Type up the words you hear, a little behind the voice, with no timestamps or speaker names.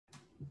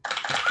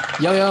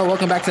Yo,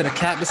 welcome back to the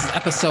Cap. This is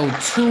episode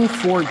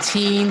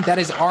 214. That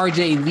is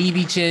RJ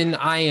Levichin.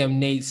 I am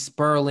Nate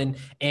Sperlin.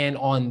 And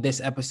on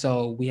this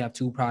episode, we have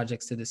two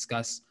projects to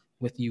discuss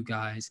with you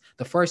guys.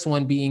 The first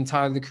one being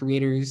Tyler, the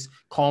Creator's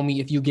Call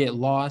Me If You Get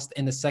Lost.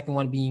 And the second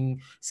one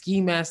being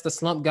Ski Mask,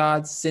 Slump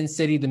Gods, Sin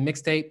City, The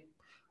Mixtape.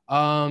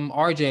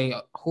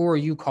 RJ, who are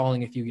you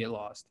calling if you get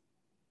lost?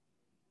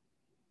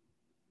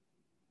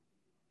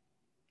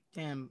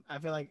 Damn, I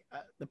feel like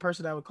the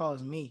person I would call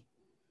is me.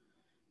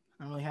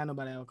 I don't really have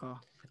nobody I would call.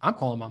 I'm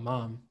calling my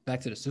mom back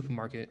to the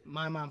supermarket.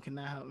 My mom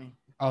cannot help me.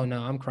 Oh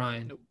no, I'm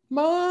crying. Nope.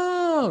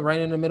 Mom, right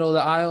in the middle of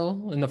the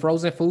aisle in the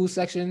frozen food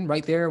section,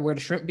 right there where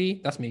the shrimp be.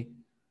 That's me.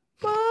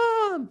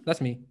 Mom, that's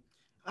me.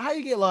 How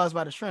you get lost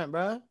by the shrimp,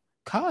 bro?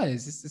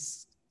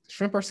 Cause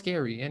shrimp are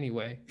scary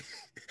anyway.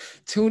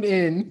 Tune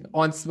in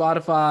on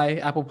Spotify,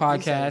 Apple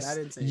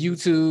Podcasts,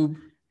 YouTube,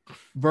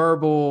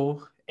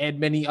 Verbal, and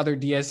many other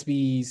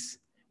DSPs.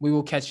 We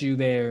will catch you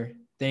there.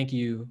 Thank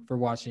you for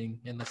watching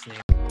and listening.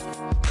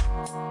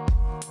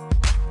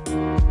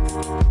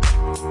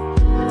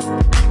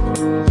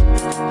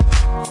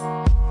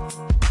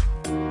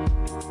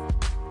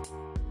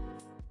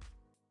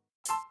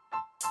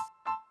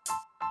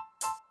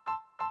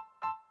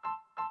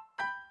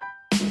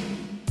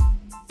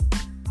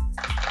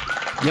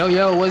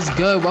 Yo, what's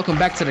good? Welcome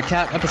back to the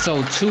Cap,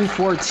 episode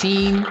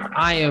 214.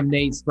 I am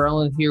Nate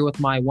Sperlin here with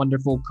my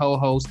wonderful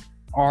co-host,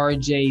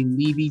 RJ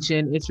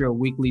Levichin. It's your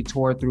weekly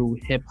tour through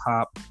hip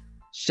hop.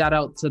 Shout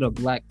out to the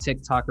black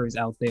TikTokers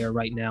out there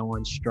right now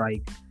on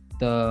strike.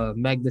 The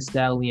Meg Thee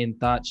Stallion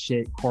thought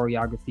shit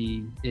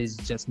choreography is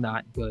just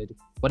not good.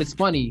 But it's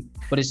funny,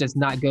 but it's just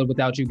not good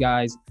without you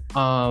guys.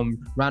 Round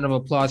of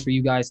applause for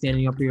you guys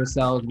standing up for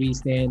yourselves. We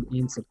stand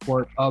in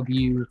support of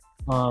you.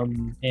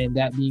 And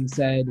that being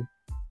said,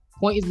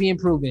 point is being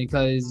proven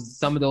because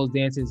some of those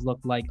dances look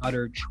like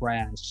utter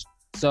trash.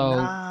 So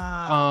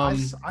I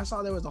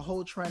saw there was a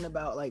whole trend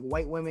about like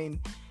white women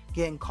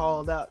getting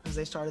called out because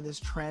they started this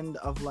trend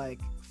of like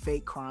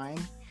fake crying.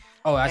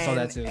 Oh, I saw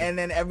that too. And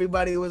then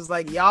everybody was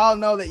like, y'all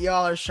know that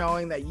y'all are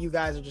showing that you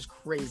guys are just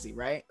crazy,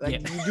 right?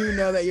 Like You do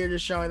know that you're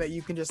just showing that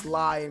you can just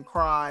lie and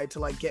cry to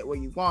like get what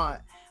you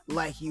want,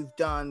 like you've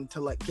done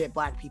to like get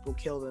black people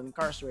killed and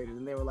incarcerated.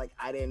 And they were like,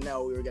 I didn't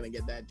know we were gonna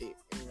get that deep.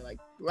 And you're like,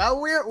 well,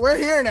 we're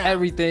here now.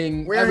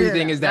 Everything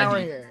is that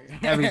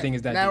deep. Everything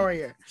is that now deep. We're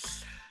here.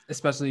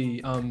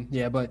 Especially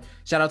but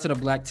shout out to the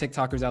black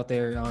TikTokers out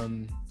there.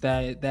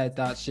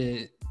 That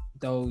shit,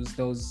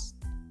 those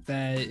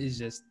that is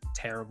just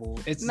terrible.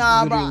 It's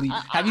literally bro,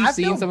 have you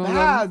seen some of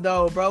them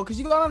though, bro? Because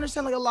you gotta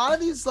understand, like a lot of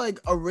these like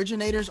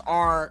originators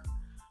are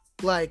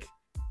like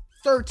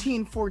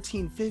 13,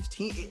 14,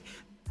 15,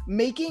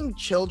 making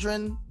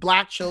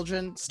black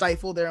children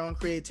stifle their own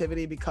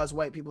creativity because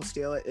white people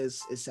steal it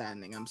is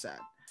saddening. I'm sad.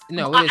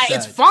 No, it is sad.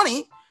 It's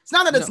funny. It's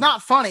not that it's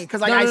not funny,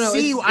 because like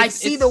I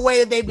see the way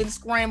that they've been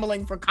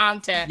scrambling for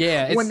content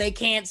when they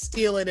can't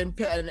steal it and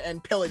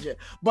pillage it.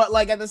 But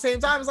like at the same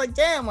time, it's like,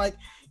 damn, like,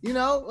 you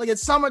know, like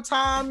it's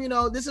summertime, you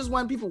know, this is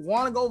when people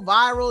want to go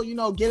viral, you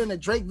know, get in a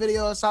Drake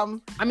video or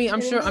something.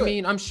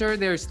 I'm sure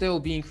they're still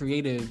being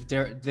creative.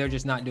 They're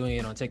just not doing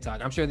it on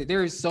TikTok. I'm sure that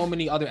there is so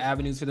many other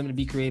avenues for them to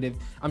be creative.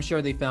 I'm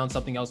sure they found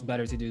something else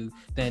better to do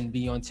than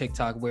be on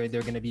TikTok where they're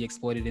going to be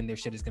exploited and their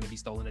shit is going to be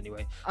stolen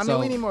anyway. I mean,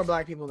 we need more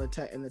black people in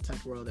the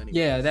tech world anyway.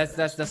 Yeah,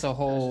 that's a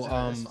whole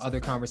other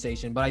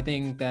conversation. But I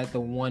think that the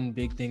one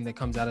big thing that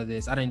comes out of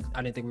this, I didn't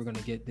think we were going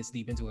to get this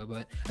deep into it,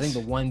 but I think the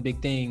one big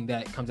thing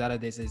that comes out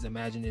of this is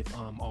imagine if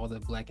all the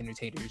black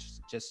entertainers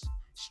just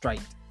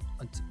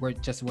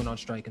went on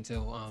strike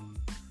until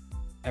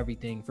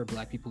everything for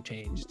black people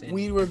changed. And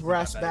we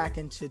regress back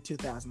into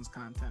 2000s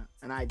content,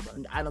 and I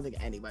don't think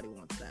anybody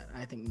wants that.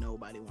 I think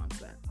nobody wants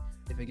that.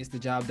 If it gets the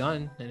job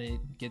done and it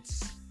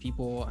gets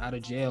people out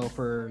of jail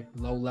for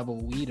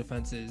low-level weed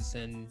offenses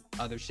and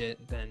other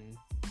shit, then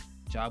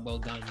job well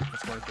done.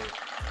 It's worth it.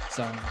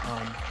 So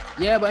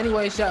but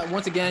anyway, shout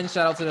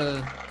out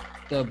to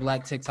the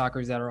black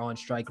TikTokers that are on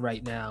strike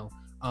right now.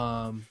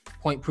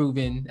 Point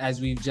proven, as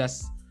we've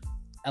just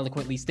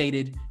eloquently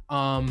stated.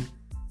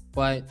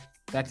 But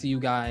back to you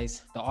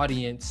guys, the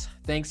audience.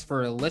 Thanks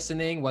for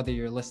listening, whether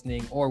you're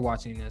listening or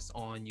watching this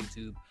on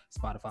YouTube,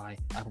 Spotify,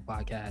 Apple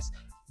Podcasts,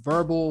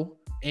 Verbal,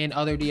 and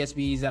other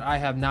DSPs that I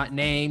have not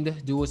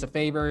named. Do us a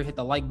favor, hit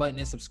the like button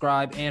and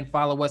subscribe, and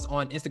follow us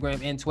on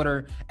Instagram and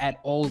Twitter at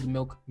Old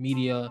Milk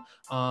Media.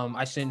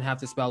 I shouldn't have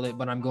to spell it,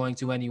 but I'm going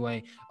to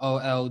anyway.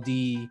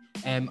 OldMilkMedia.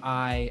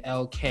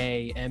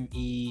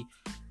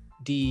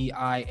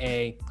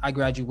 I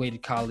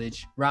graduated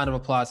college. Round of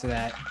applause for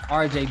that.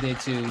 RJ did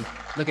too.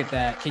 Look at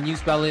that. Can you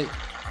spell it?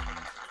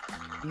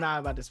 I'm not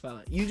about to spell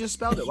it. You just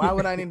spelled it. Why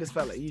would I need to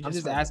spell it? I'm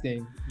just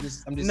asking. I'm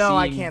just No, seeing...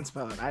 I can't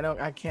spell it.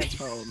 I can't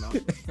spell Old Milk.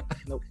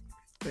 Nope.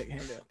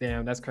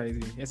 Damn, that's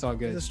crazy. It's all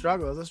good. It's a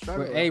struggle.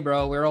 Hey,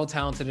 bro, we're all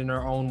talented in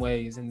our own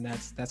ways, and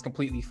that's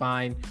completely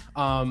fine.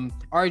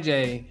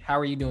 RJ, how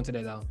are you doing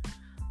today, though?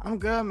 I'm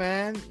good,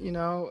 man. You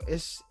know,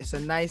 it's a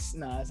nice.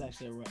 No, it's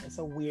actually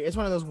it's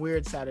one of those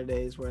weird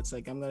Saturdays where it's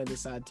like I'm gonna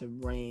decide to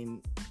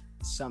rain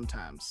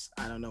sometimes.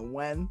 I don't know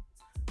when,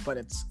 but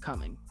it's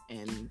coming.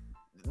 And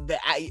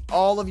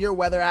all of your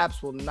weather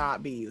apps will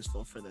not be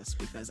useful for this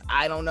because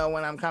I don't know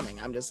when I'm coming.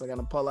 I'm just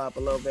gonna pull up a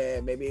little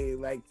bit, maybe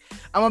like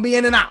I'm gonna be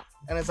in and out,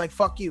 and it's like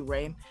fuck you,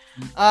 rain.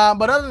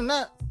 But other than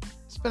that,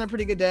 it's been a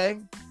pretty good day.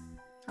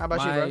 How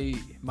about you,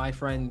 bro? My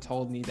friend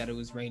told me that it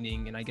was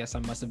raining, and I guess I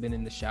must have been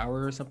in the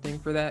shower or something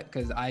for that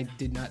because I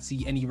did not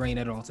see any rain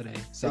at all today.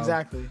 So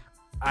exactly,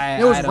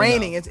 it was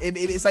raining.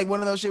 It's like one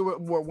of those shit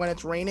where when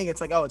it's raining,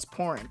 it's like, oh, it's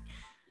pouring.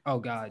 Oh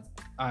God!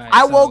 All right,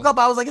 I woke up.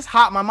 I was like, it's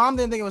hot. My mom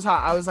didn't think it was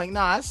hot. I was like,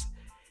 nah, it's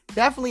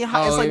definitely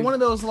hot. It's like one of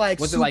those like.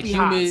 Was it like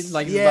humid? Hots.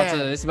 Like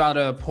it's about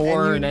to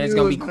pour and then it's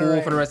gonna be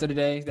cool for the rest of the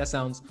day. That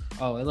sounds.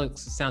 Oh, it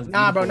sounds.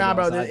 Nah, bro.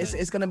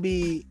 It's gonna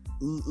be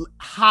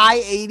high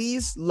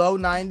 80s, low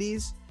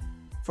 90s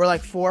for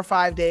like 4 or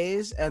 5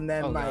 days, and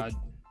then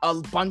a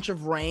bunch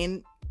of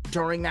rain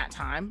during that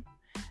time,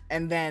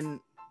 and then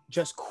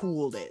just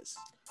cool days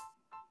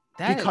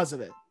because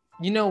of it.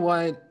 You know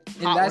what?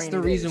 And that's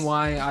the reason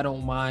why I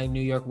don't mind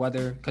New York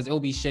weather, because it'll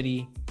be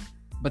shitty,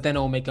 but then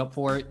it'll make up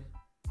for it.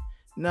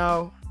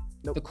 No.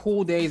 Nope. The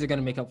cool days are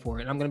gonna make up for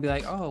it. And I'm gonna be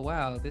like, oh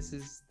wow, this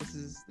is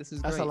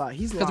great. That's a lot.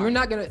 Because we're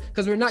not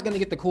gonna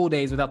get the cool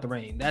days without the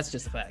rain. That's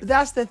just a fact.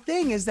 That's the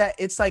thing, is that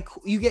it's like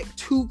you get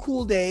 2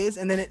 cool days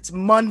and then it's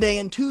Monday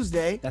and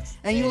Tuesday.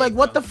 You're like,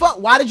 what the fuck?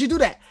 Why did you do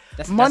that?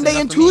 Monday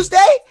and Tuesday?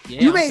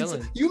 Yeah,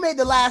 you made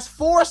the last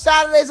 4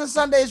 Saturdays and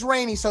Sundays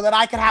rainy so that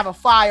I could have a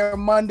fire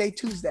Monday,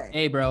 Tuesday.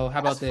 Hey bro, how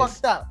about this?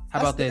 Fucked up.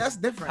 How about this? That's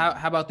different.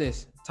 How about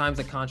this? Time's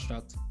a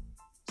construct.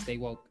 Stay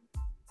woke.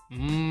 He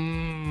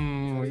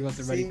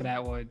wasn't ready for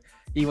that one.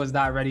 He was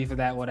not ready for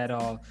that one at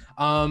all.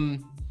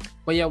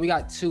 But yeah, we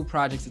got 2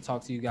 projects to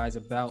talk to you guys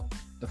about.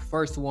 The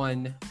first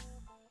one,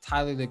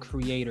 Tyler the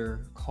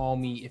Creator, Call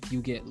Me If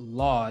You Get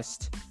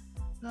Lost.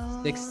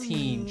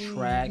 16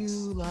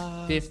 tracks,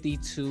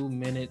 52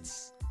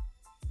 minutes,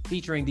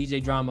 featuring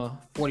DJ Drama,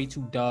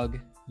 42 Doug,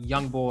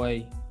 Young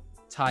Boy,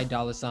 Ty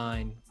Dolla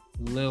 $ign,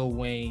 Lil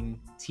Wayne,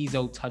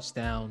 Tizo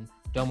Touchdown,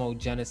 Domo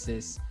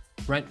Genesis,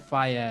 Brent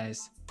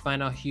Faiyaz,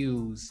 Final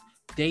Hughes,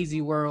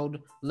 Daisy World,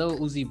 Lil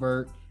Uzi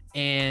Vert,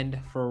 and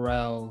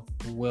Pharrell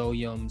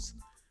Williams.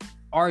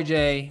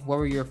 RJ, what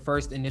were your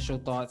first initial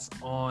thoughts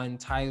on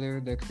Tyler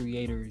the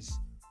Creator's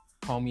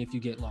Call Me If You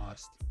Get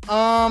Lost?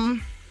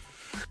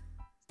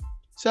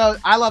 So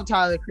I love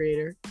Tyler the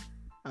Creator.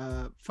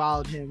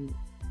 Followed him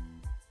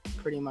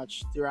pretty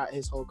much throughout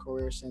his whole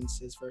career since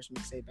his first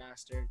mixtape,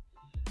 Bastard.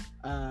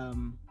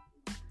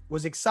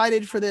 Was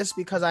excited for this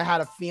because I had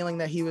a feeling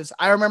that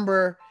I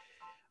remember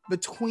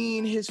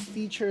between his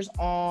features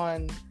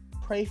on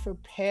Pray for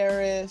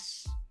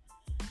Paris,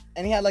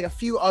 and he had like a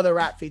few other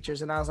rap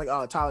features, and I was like,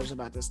 oh, Tyler's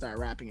about to start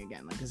rapping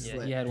again. Like, this is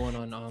lit. He had one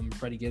on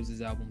Freddie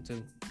Gibbs' album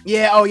too.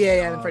 Yeah,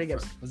 Freddie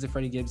Gibbs. Was it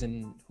Freddie Gibbs,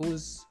 and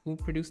who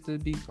produced the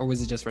beat, or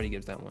was it just Freddie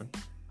Gibbs that one?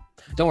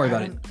 Don't worry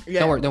about it.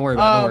 Yeah. Don't worry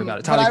about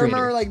it. Tyler, but I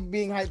remember like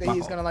being hyped that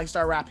he's gonna like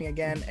start rapping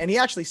again, and he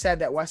actually said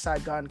that West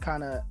Side Gun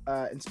kind of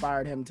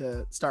inspired him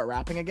to start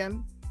rapping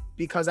again,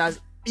 because as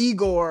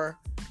Igor,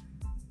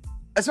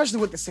 especially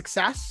with the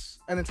success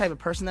and the type of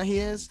person that he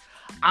is,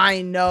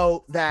 I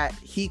know that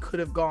he could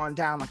have gone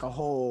down like a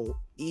whole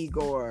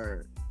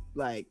Igor,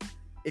 like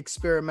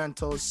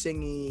experimental,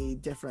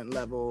 singy, different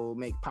level,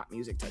 make pop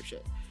music type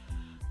shit.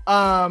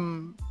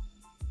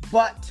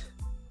 But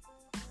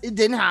it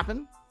didn't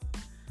happen.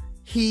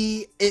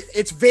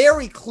 It's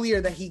very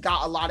clear that he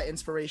got a lot of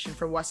inspiration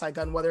from West Side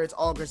Gun, whether it's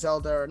All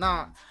Griselda or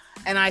not.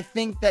 And I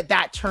think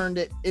that turned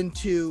it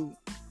into,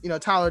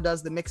 Tyler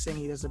does the mixing,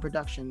 he does the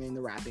production and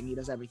the rapping, he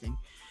does everything.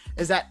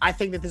 Is that I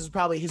think that this is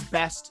probably his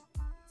best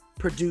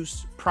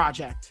produced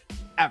project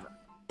ever.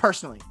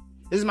 Personally,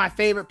 this is my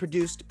favorite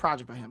produced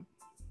project by him.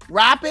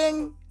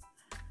 Rapping,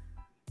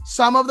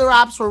 some of the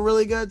raps were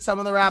really good, some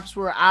of the raps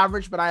were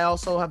average, but I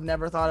also have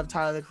never thought of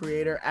Tyler the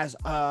Creator as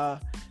a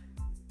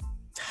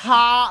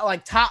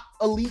top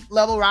elite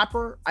level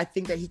rapper. I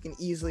think that he can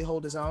easily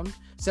hold his own,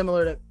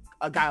 similar to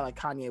a guy like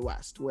Kanye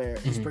West, where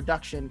his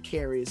production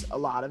carries a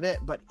lot of it,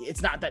 but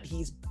it's not that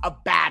he's a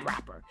bad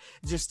rapper.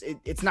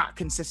 It's not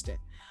consistent.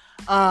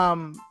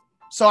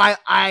 So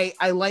I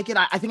like it.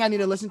 I think I need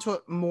to listen to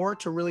it more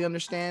to really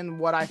understand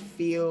what I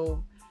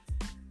feel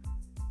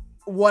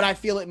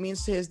it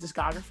means to his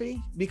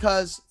discography,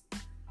 because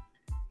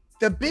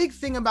the big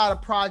thing about a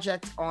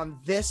project on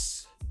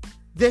this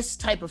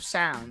type of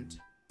sound,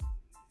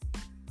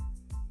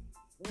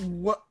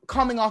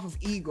 coming off of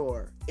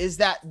Igor, is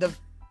that the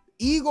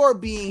Igor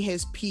being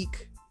his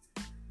peak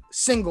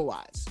single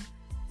wise.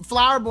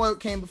 Flower Boy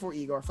came before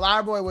Igor.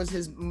 Flower Boy was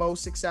his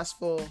most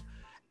successful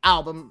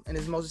album and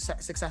his most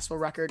successful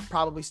record,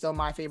 probably still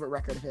my favorite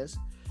record of his.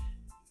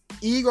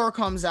 Igor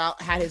comes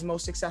out, had his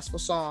most successful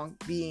song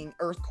being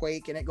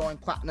Earthquake, and it going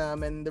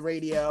platinum and the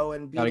radio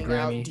and beating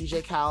out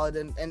DJ Khaled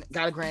and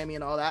got a Grammy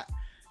and all that.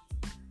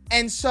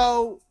 And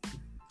so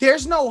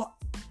the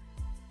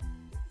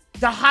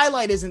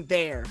highlight isn't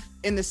there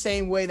in the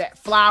same way that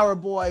Flower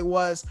Boy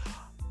was.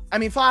 I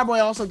mean, Flower Boy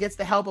also gets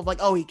the help of like,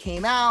 oh, he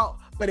came out,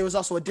 but it was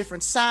also a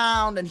different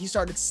sound, and he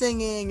started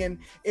singing, and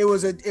there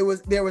was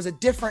a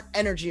different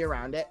energy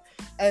around it.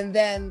 And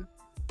then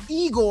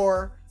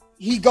Igor,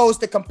 he goes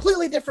the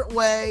completely different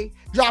way,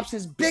 drops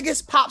his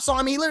biggest pop song.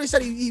 I mean, he literally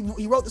said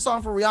he wrote the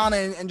song for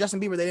Rihanna and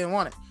Justin Bieber. They didn't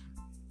want it.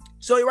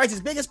 So he writes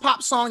his biggest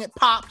pop song, it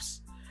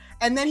pops.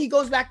 And then he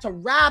goes back to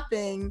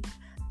rapping,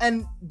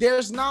 and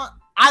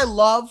I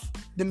love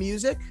the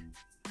music.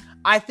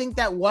 I think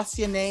that What's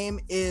Your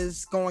Name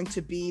is going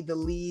to be the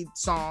lead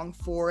song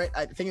for it.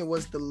 I think it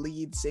was the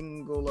lead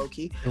single,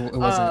 low-key. It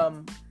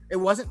wasn't. It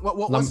wasn't? What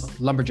was?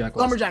 Lumberjack.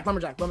 Lumberjack.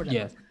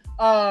 Yeah.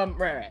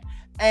 Right.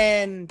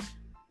 And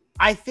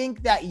I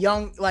think that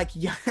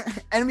NBA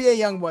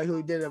Youngboy,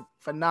 who did a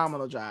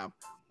phenomenal job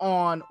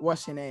on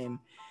What's Your Name,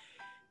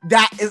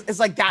 it's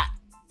like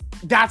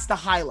that's the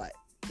highlight,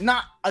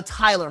 not a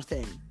Tyler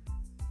thing.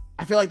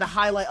 I feel like the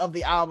highlight of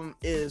the album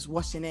is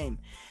What's Your Name,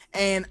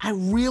 and I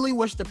really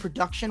wish the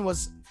production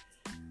was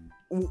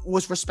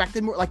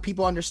respected more. Like,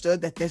 people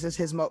understood that this is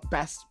his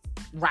best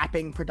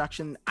rapping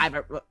production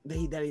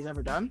that he's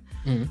ever done.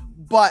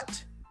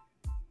 But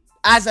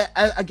as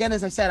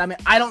I said, I mean,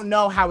 I don't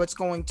know how it's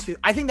going to.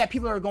 I think that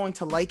people are going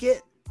to like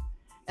it.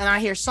 And I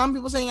hear some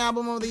people saying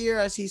album of the year.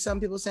 I see some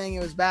people saying it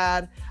was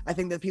bad. I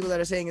think that people that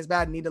are saying it's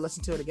bad need to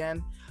listen to it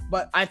again.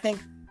 But I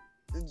think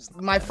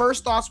my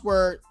first thoughts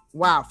were,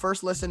 wow,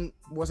 first listen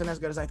wasn't as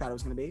good as I thought it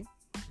was going to be.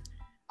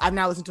 I've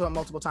now listened to it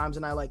multiple times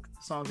and I like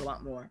the songs a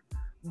lot more.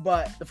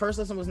 But the first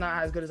listen was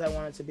not as good as I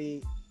wanted it to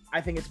be.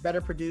 I think it's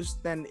better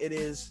produced than it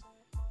is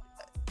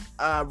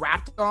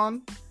rapped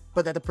on,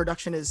 but that the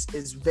production is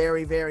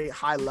very, very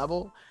high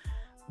level.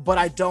 But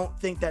I don't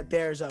think that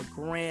there's a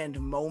grand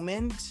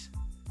moment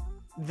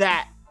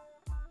that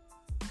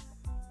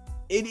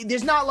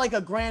there's not like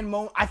a grand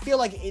moment. I feel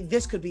like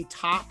this could be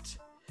topped.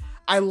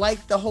 I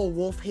like the whole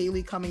Wolf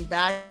Haley coming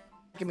back.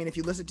 I mean, if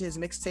you listen to his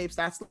mixtapes,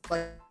 that's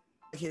like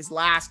his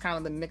last kind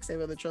of the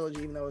mixtape of the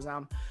trilogy, even though his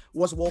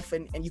was Wolf,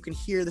 and you can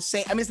hear the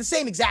same. I mean, it's the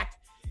same exact.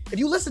 If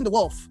you listen to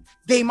Wolf,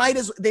 they might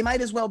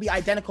as well be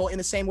identical in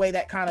the same way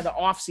that kind of the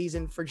off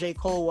season for J.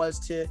 Cole was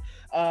to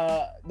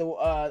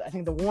I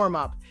think the warm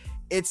up.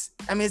 It's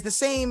the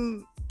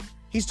same.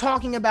 He's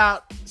talking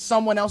about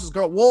someone else's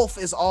girl. Wolf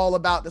is all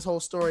about this whole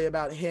story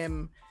about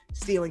him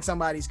stealing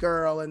somebody's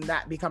girl and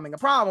that becoming a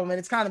problem. And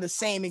it's kind of the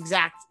same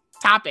exact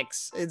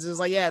topics. It's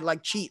just like, yeah,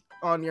 like cheat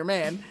on your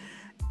man.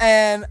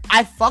 And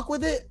I fuck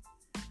with it.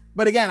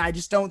 But again, I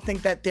just don't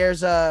think that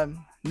there's a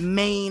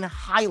main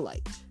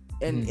highlight.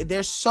 And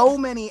there's so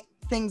many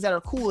things that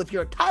are cool if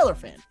you're a Tyler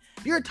fan.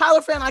 If you're a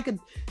Tyler fan, I could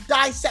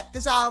dissect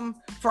this album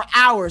for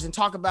hours and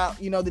talk about,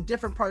 the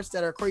different parts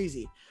that are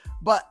crazy.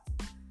 But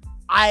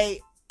I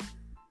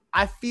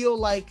feel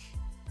like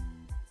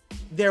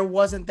there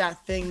wasn't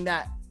that thing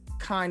that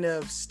kind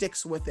of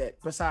sticks with it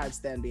besides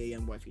the NBA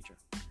Youngboy feature.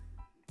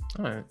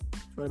 All right.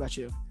 What about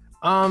you?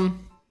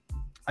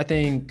 I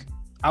think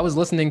I was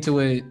listening to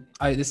it.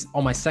 This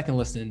on my second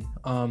listen.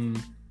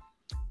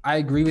 I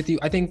agree with you.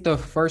 I think the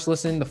first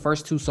listen, the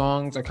first two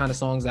songs are kind of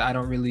songs that I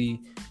don't really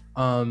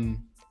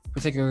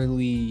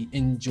particularly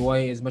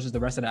enjoy as much as the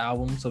rest of the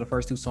album. So the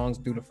first two songs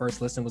through the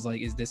first listen was like,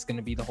 is this going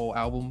to be the whole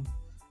album?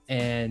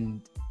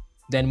 And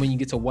then when you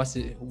get to What's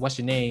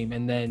Your Name,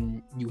 and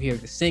then you hear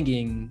the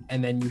singing,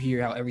 and then you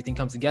hear how everything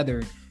comes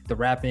together, the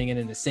rapping and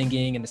then the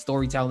singing and the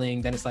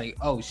storytelling, then it's like,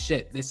 oh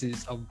shit, this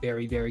is a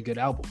very, very good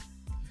album.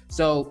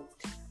 So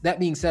that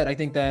being said, I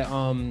think that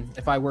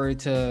if I were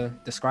to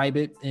describe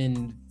it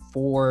in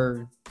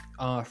 4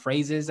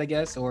 phrases, I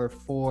guess, or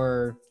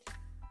 4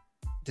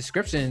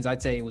 descriptions,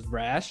 I'd say it was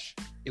brash,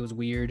 it was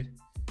weird,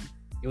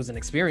 it was an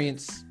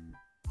experience,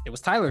 it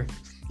was Tyler.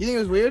 You think it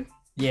was weird?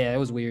 Yeah, it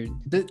was weird.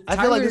 I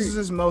feel like this is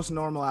his most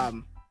normal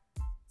album.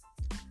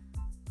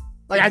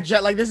 Like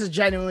this is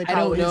genuinely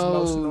probably his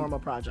most normal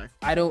project.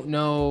 I don't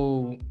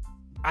know.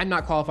 I'm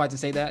not qualified to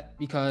say that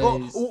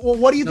because. Well,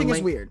 what do you think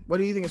is weird? What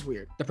do you think is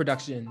weird? The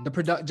production,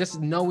 just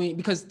knowing,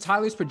 because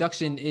Tyler's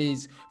production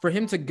is for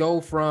him to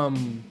go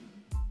from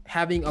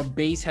having a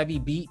bass heavy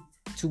beat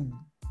to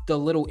the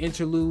little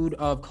interlude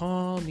of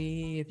 "Call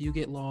Me If You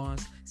Get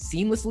Lost"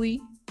 seamlessly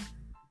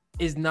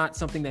is not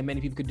something that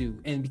many people could do,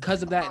 and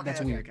because of that,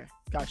 that's weird. Okay,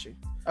 got you.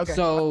 Okay.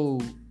 So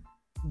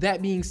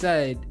that being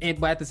said,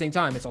 but at the same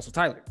time, it's also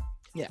Tyler.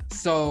 Yeah.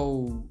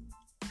 So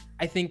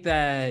I think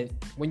that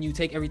when you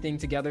take everything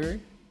together,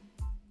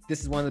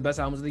 this is one of the best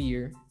albums of the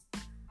year.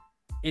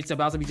 It's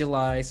about to be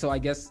July, so I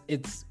guess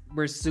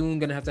we're soon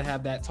gonna have to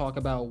have that talk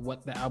about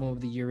what the album of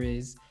the year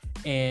is,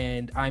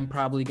 and I'm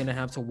probably gonna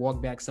have to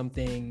walk back some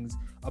things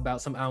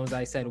about some albums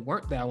I said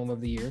weren't the album of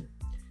the year.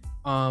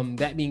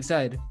 That being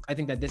said, I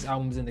think that this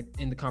album is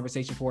in the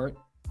conversation for it.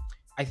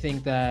 I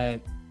think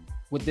that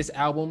with this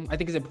album, I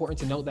think it's important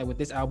to note that with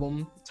this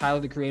album, Tyler,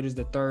 the Creator, is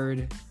the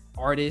 3rd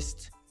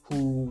artist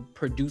who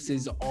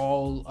produces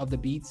all of the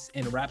beats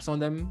and raps on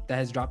them that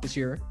has dropped this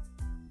year.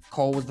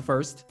 Cole was the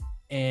 1st,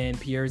 and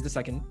Pierre is the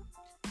 2nd.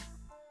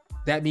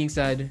 That being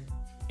said,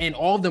 and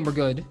all of them were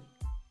good.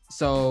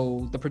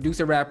 So the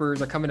producer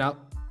rappers are coming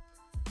up.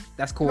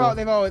 That's cool. No,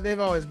 they've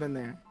always been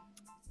there.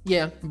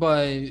 Yeah,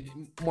 but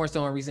more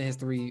so in recent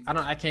history.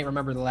 I can't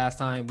remember the last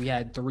time we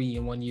had 3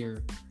 in 1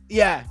 year.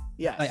 Yeah,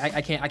 yes. Like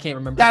I can't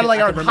remember that. Like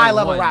our high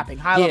level one. rapping.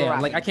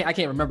 Like I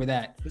can't remember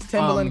that. Because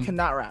Timbaland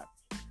cannot rap.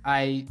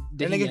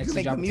 Did he could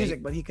make music,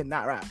 tape? but he could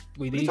not rap.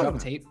 Wait, did he drop a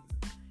tape?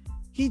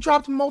 He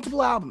dropped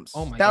multiple albums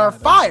that are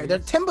fire. The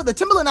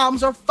Timbaland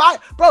albums are fire,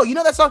 bro. You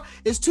know that song?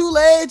 It's too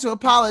late to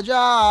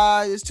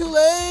apologize. It's too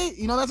late.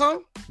 You know that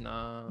song?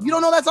 Nah. You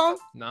don't know that song?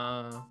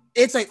 Nah.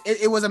 It's like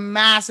it was a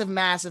massive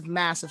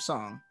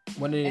song.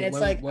 When did and it's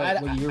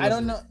what year I was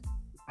don't know.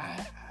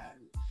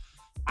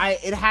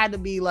 It had to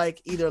be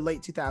like either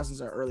late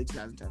 2000s or early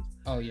 2010s.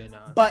 Oh yeah,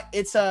 nah. But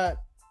it's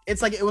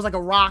like it was like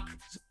a rock,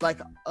 like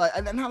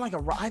not like a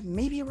rock,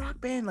 maybe a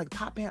rock band, like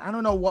pop band. I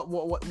don't know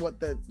what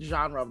the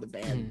genre of the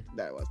band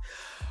that was,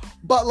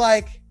 but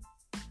like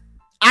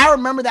I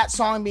remember that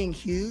song being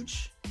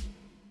huge,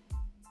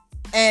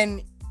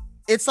 and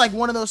it's like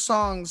one of those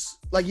songs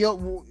like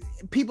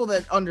people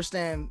that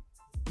understand,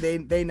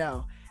 they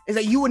know is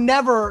that you would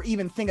never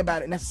even think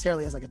about it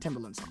necessarily as like a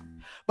Timbaland song.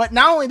 But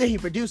not only did he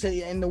produce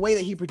it, and the way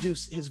that he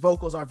produced his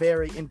vocals are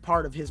very in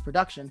part of his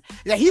production,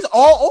 that he's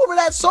all over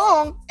that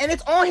song, and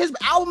it's on his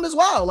album as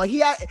well. Like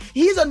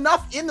he's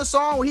enough in the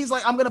song where he's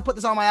like, I'm gonna put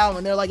this on my album,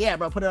 and they're like, yeah,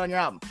 bro, put it on your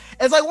album.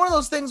 It's like one of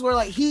those things where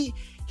like the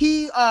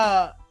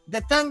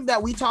thing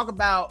that we talk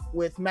about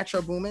with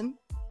Metro Boomin,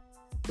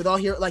 with all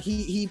here, like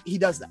he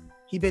does that.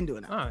 He been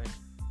doing that. All right.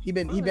 He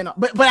been,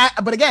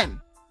 but again,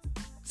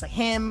 it's like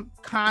him,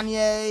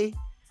 Kanye.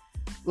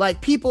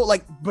 Like people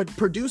like but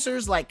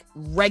producers like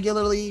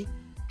regularly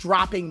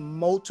dropping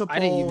multiple.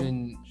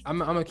 I'm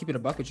gonna keep it a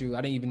buck with you.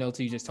 I didn't even know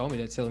till you just told me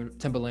that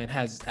Timbaland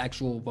has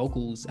actual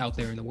vocals out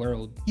there in the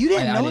world. You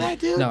didn't know that,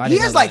 dude? No, I didn't.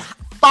 He has like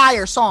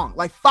fire song,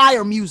 like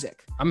fire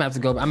music. I'm gonna have to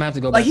go.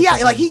 Like he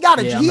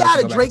had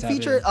a Drake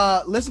feature.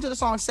 Listen to the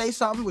song "Say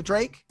Something" with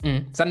Drake.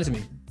 Send it to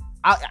me.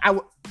 I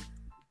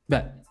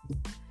bet.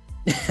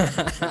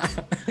 Because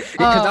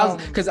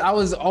I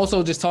was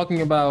also just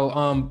talking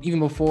about even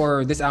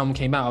before this album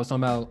came out, I was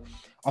talking about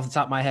off the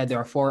top of my head, there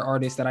are 4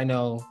 artists that I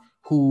know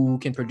who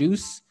can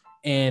produce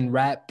and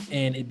rap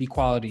and it be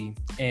quality,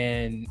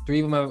 and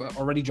 3 of them have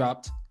already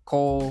dropped.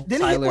 Cole,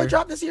 didn't Tyler. Hit Boy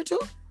drop this year too?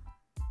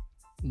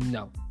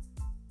 No.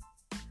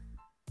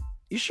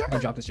 You sure? He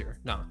dropped this year.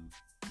 No.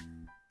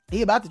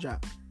 He about to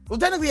drop. Well,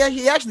 technically,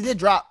 he actually did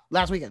drop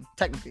last weekend.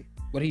 Technically.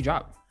 What did he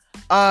drop?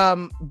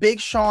 Big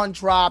Sean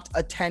dropped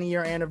a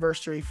 10-year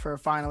anniversary for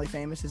Finally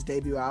Famous, his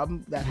debut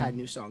album that had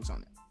new songs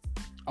on it.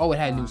 Oh, it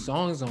had new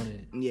songs on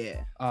it.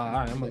 Yeah. All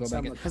right, I'm gonna go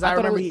back. Because I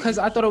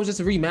thought it was just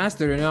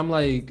remastered, and I'm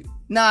like,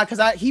 nah, because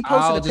he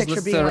posted a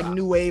picture being like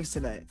new waves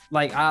today.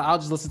 Like I'll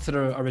just listen to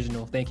the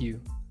original. Thank you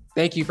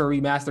for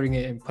remastering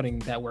it and putting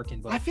that work in.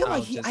 But I feel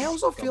like I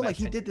also feel like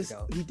he did this.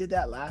 He did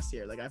that last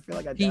year. Like I feel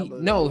like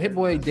Hit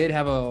Boy did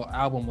have an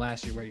album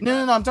last year.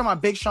 No. I'm talking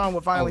about Big Sean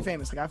with Finally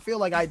Famous. Like I feel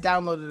like I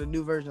downloaded a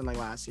new version like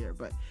last year,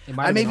 but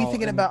I may be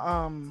thinking about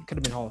could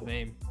have been Hall of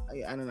Fame.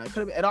 I don't know. It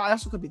could have. I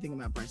also could be thinking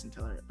about Bryson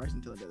Tiller. Bryson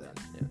Tiller did that.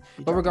 Yeah.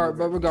 But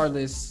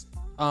regardless,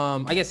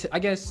 I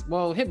guess.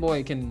 Well, Hit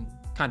Boy can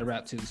kind of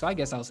rap too, so I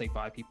guess I'll say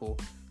 5 people: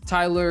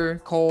 Tyler,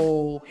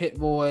 Cole, Hit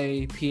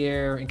Boy,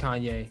 Pierre, and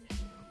Kanye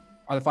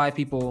are the 5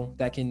 people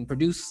that can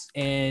produce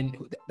and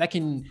that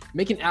can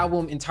make an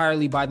album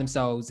entirely by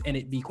themselves and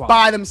it be quality.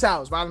 By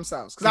themselves.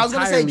 Because I was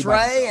gonna say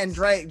Dre, and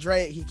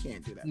Dre, he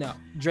can't do that. No,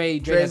 Dre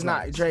is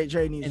not. Dre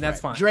needs, and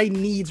that's fine. Dre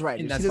needs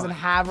writers. He doesn't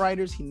have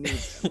writers. He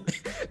needs them.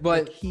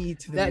 But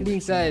that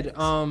being said,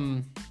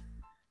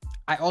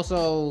 I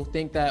also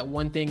think that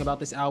one thing about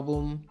this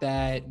album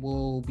that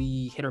will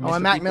be hit or miss.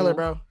 And Mac Miller,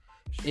 bro,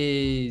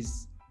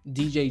 is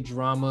DJ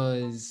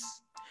Drama's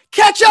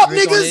catch up,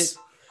 niggas.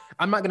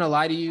 I'm not gonna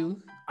lie to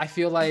you. I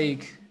feel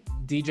like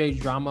DJ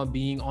Drama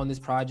being on this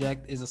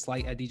project is a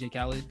slight at DJ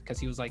Khaled because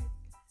he was like,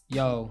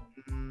 "Yo,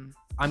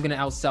 I'm gonna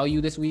outsell you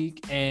this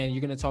week, and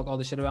you're gonna talk all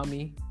this shit about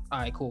me. All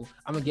right, cool.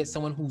 I'm gonna get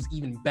someone who's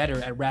even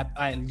better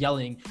at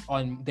yelling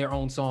on their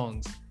own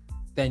songs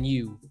than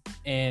you,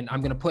 and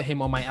I'm gonna put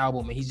him on my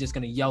album, and he's just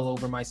gonna yell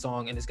over my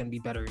song, and it's gonna be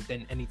better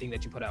than anything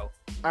that you put out."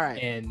 All right,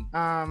 and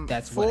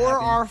that's for what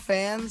happened. Our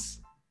fans.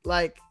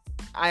 Like,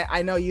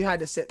 I know you had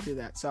to sit through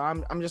that, so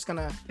I'm just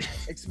gonna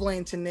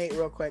explain to Nate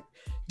real quick.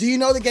 Do you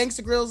know the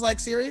Gangsta Grillz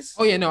like series?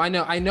 Oh yeah, no, I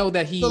know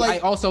that he. So,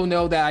 like, I also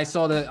know that I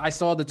saw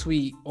the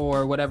tweet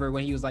or whatever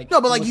when he was like. No,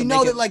 but like you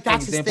know that like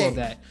that's his thing. Of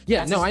that.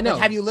 Yeah, that's I know.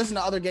 Like, have you listened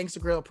to other Gangsta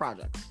Grill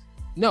projects?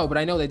 No, but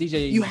I know that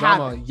DJ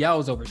Drama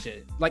yells over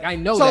shit. Like I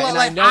know so, that,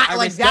 like, and I know I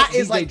respect that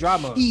is DJ like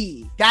Drama.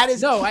 That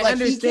is no, key. I like,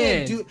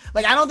 understand. He can't do,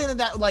 like I don't think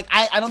that like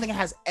I don't think it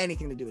has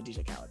anything to do with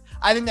DJ Khaled.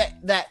 I think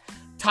that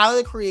Tyler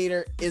the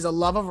Creator is a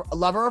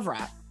lover of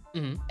rap,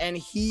 and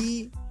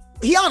he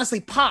honestly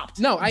popped.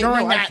 No,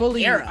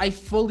 I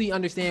fully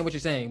understand what you're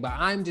saying, but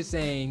I'm just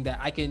saying that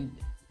I'd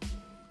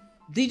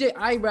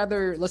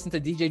rather listen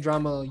to DJ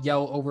Drama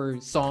yell over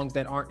songs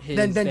that aren't his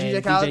than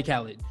DJ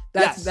Khaled.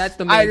 That's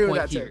the main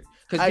point here.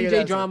 Because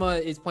DJ Drama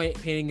is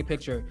painting a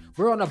picture.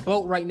 We're on a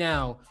boat right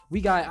now. We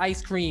got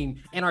ice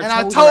cream and our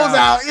toes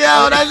out.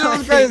 Yeah, that shit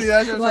was crazy.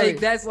 Like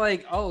that's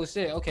like, oh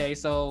shit. Okay,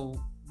 so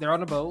they're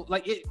on a boat.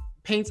 Like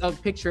paints a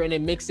picture and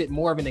it makes it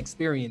more of an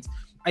experience.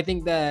 I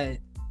think that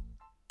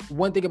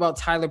one thing about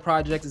Tyler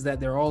projects is that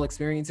they're all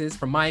experiences.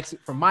 From my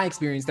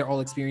experience, they're all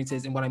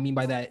experiences. And what I mean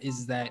by that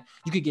is that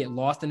you could get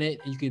lost in it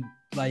and you could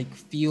like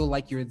feel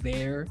like you're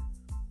there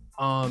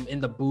in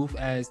the booth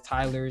as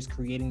Tyler's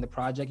creating the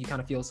project. You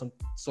kind of feel some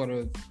sort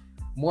of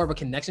more of a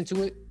connection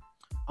to it.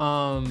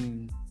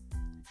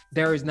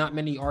 There is not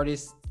many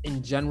artists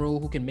in general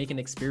who can make an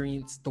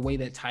experience the way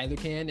that Tyler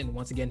can. And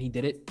once again, he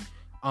did it.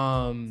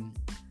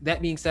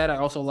 That being said, I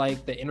also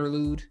like the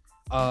interlude,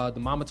 the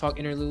Mama Talk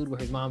interlude, where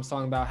his mom's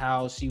talking about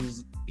how she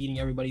was beating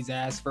everybody's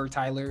ass for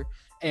Tyler.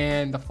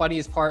 And the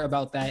funniest part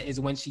about that is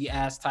when she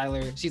asked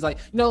Tyler, she's like,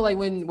 you know, like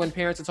when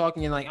parents are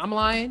talking and like, I'm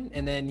lying,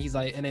 and then he's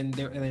like, and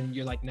then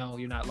you're like, no,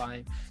 you're not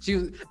lying. She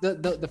was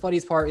the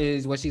funniest part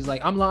is when she's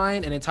like, I'm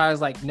lying, and then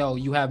Tyler's like, no,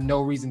 you have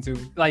no reason to,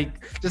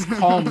 like, just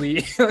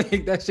calmly.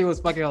 Like, that shit was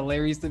fucking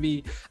hilarious to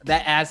me.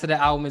 That adds to the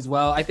album as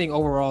well. I think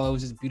overall it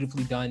was just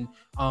beautifully done.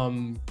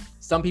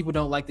 Some people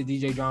don't like the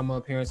DJ Drama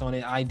appearance on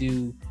it. I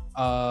do.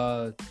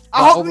 I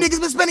hope niggas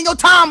been spending your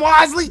time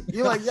wisely.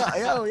 You're like, yo,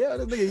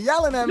 this nigga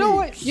yelling at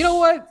me. You know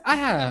what? I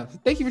have.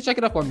 Thank you for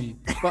checking up on me.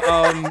 But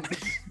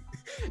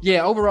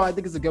yeah, overall, I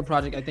think it's a good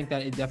project. I think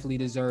that it definitely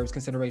deserves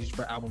consideration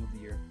for album of the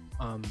year.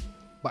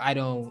 But I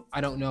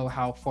don't know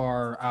how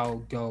far I'll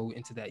go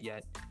into that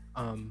yet.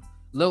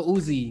 Lil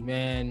Uzi,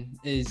 man,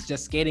 is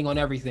just skating on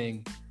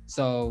everything.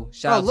 So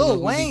shout out to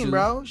Lil Wayne,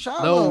 bro. Shout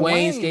out Lil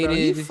Wayne skated. Bro.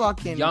 He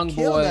fucking Young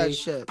killed boy. that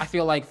shit. I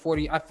feel like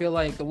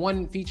the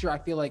one feature I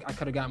feel like I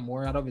could have gotten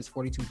more out of is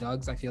 42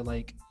 Doug's. I feel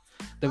like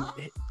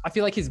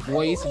his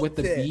voice with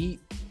the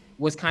beat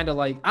was kind of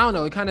like, I don't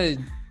know, it kind of.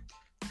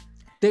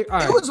 It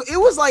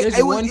was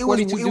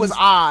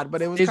odd,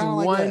 but it was kind of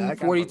like one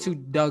 42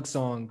 Doug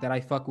song that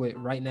I fuck with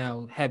right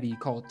now, heavy,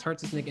 called "Turn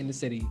This Nigga in the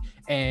City,"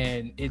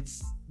 and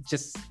it's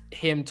just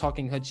him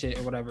talking hood shit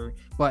or whatever.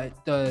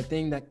 But the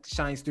thing that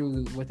shines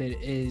through with it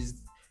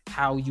is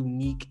how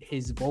unique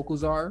his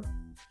vocals are.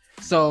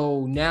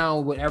 So now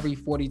with every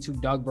 42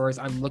 Doug verse,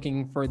 I'm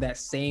looking for that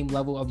same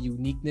level of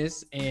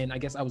uniqueness, and I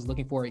guess I was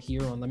looking for it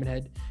here on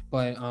Lemonhead,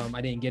 but I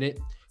didn't get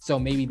it. So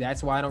maybe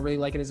that's why I don't really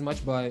like it as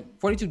much, but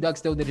 42 Doug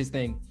still did his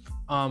thing.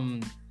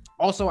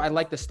 Also, I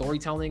like the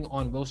storytelling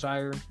on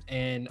Wilshire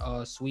and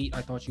Sweet.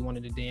 I Thought You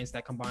Wanted to Dance,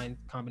 that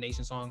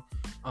combination song.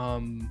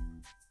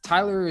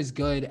 Tyler is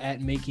good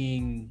at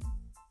making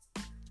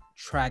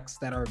tracks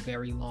that are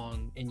very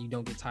long and you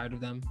don't get tired of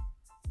them.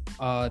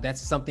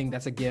 That's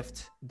a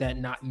gift that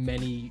not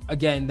many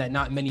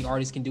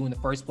artists can do in the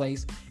first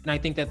place. And I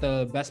think that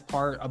the best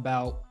part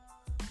about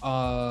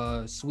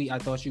Sweet I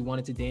Thought You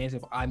Wanted to Dance,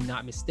 if I'm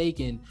not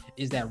mistaken,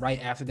 is that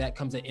right after that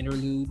comes an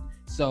interlude.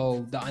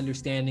 So the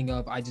understanding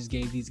of, I just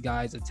gave these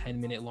guys a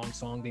 10-minute long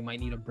song, they might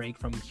need a break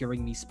from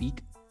hearing me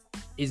speak,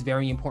 is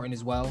very important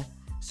as well.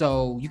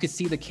 So you could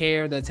see the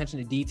care, the attention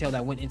to detail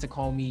that went into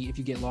Call Me If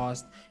You Get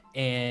Lost.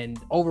 And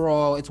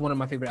overall, it's one of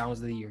my favorite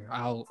albums of the year.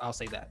 I'll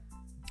say that.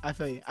 I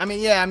feel you.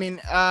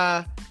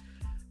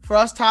 For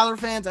us Tyler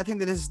fans, I think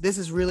that this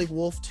is really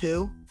Wolf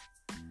 2.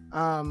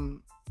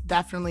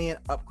 Definitely an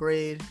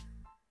upgrade.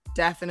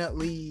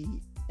 Definitely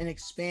an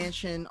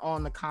expansion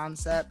on the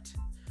concept.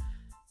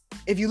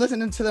 If you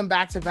listen to them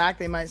back to back,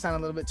 they might sound a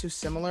little bit too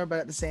similar, but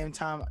at the same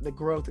time, the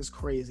growth is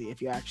crazy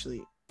if you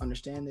actually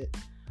understand it.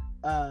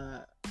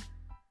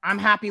 I'm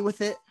happy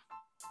with it.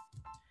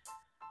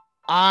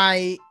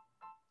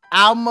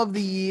 Album of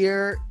the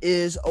year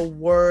is a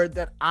word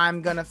that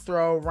I'm gonna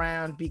throw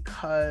around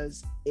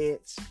because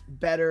it's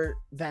better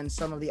than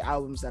some of the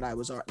albums that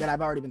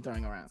I've already been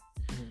throwing around.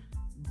 Mm-hmm.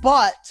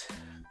 But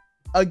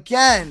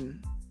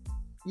again,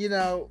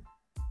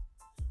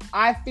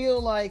 I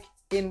feel like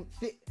in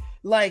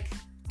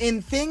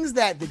things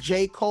that the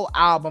J. Cole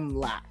album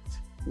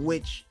lacked,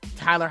 which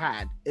Tyler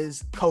had,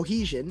 is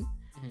cohesion,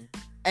 mm-hmm.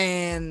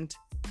 and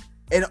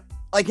an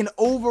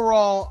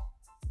overall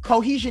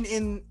cohesion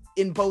in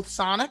both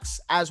sonics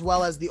as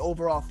well as the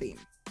overall theme.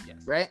 Yes.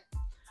 Right?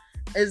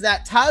 Is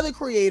that Tyler the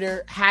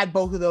Creator had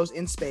both of those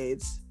in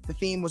spades. The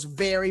theme was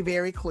very,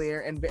 very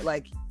clear and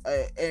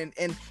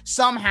and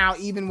somehow,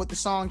 even with the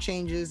song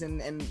changes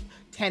and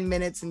 10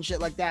 minutes and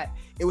shit like that,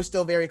 it was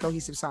still very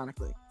cohesive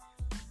sonically.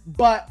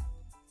 But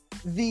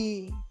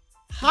the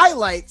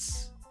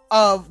highlights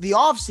of the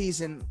off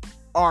season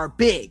are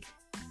big.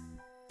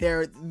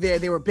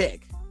 They were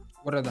big.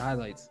 What are the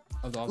highlights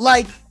of the off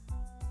season?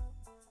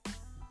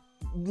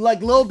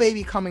 Like Lil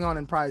Baby coming on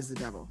and Prize the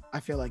Devil, I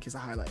feel like is a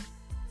highlight.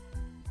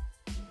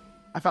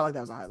 I felt like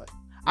that was a highlight.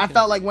 I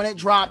felt like when it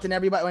dropped and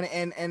everybody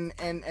and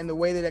the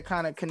way that it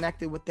kind of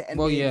connected with the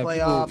NBA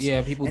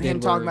playoffs, people and him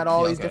talking about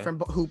all these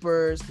different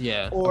hoopers,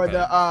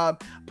 the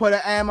put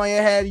an M on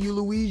your head, you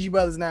Luigi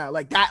brothers now,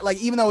 like that. Like,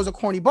 even though it was a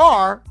corny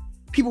bar,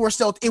 people were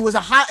still. It was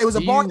a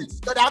bar that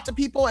stood out to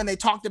people, and they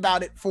talked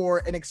about it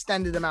for an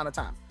extended amount of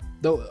time.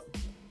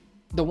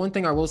 The one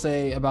thing I will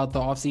say about the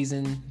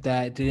offseason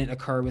that didn't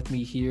occur with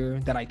me here,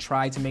 that I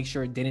tried to make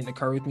sure it didn't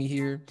occur with me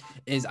here,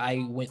 is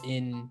I went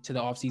into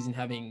the offseason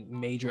having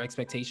major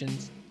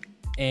expectations.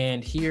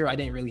 And here I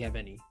didn't really have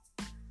any.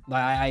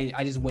 Like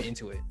I just went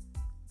into it.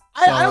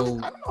 I don't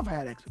know if I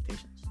had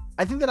expectations.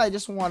 I think that I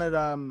just wanted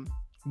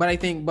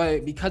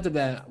But because of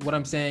that, what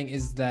I'm saying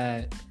is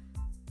that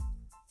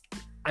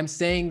I'm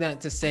saying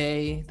that to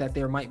say that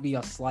there might be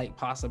a slight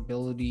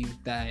possibility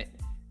that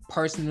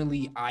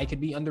personally I could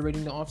be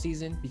underrating the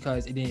offseason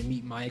because it didn't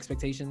meet my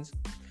expectations.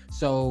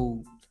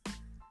 So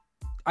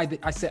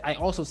I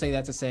also say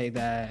that to say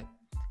that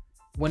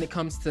when it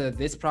comes to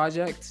this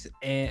project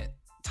and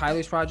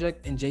Tyler's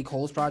project and J.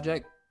 Cole's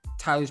project,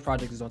 Tyler's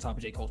project is on top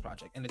of J. Cole's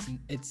project, and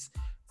it's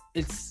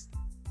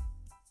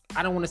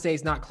I don't want to say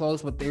it's not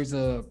close, but there's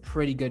a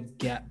pretty deep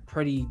gap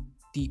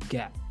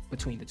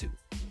between the two.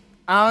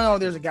 I don't know if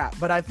there's a gap,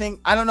 but I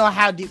don't know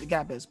how deep the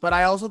gap is. But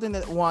I also think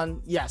that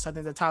I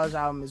think that Tyler's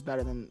album is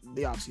better than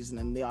the offseason.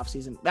 And the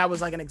offseason, that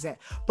was like an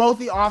example. Both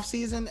the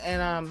offseason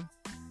and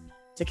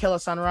To Kill a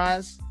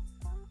Sunrise,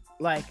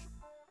 like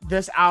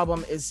this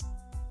album is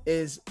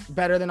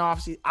better than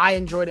offseason. I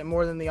enjoyed it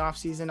more than the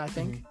offseason, I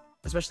think,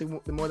 especially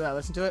the more that I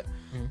listened to it.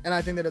 And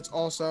I think that it's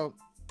also,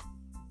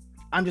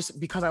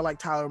 because I like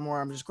Tyler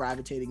more, I'm just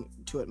gravitating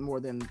to it more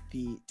than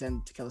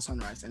To Kill a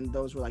Sunrise. And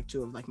those were like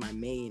two of like my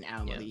main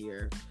album of the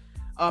year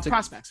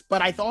prospects.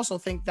 But I also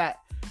think that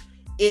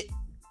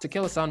To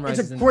Kill a Sunrise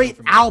is a great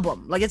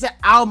album. Like it's an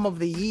album of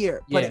the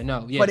year. But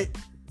But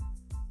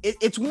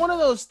it's one of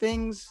those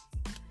things,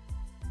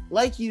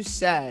 like you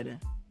said,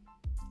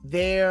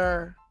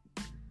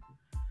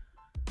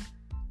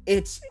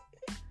 it's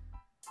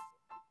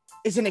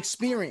an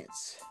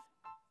experience.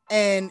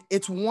 And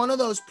it's one of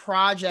those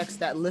projects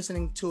that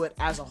listening to it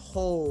as a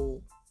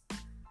whole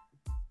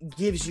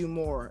gives you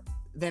more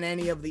than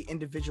any of the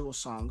individual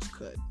songs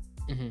could.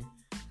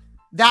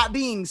 That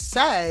being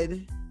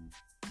said,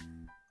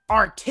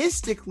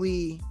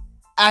 artistically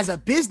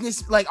and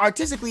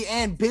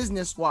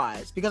business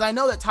wise, because I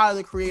know that Tyler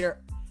the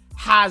Creator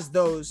has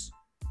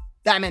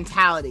that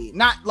mentality,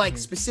 not like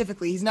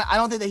specifically. I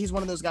don't think that he's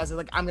one of those guys that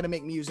like, I'm going to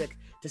make music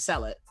to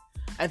sell it.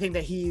 I think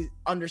that he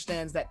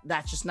understands that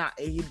that's just not,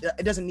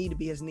 it doesn't need to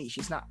be his niche.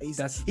 He's not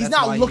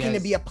looking to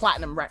be a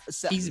platinum record.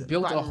 He's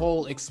built a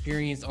whole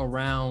experience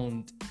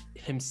around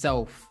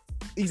himself.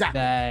 Exactly.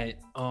 That,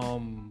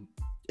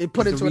 it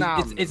put into an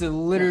album. It's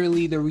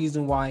literally the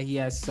reason why he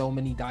has so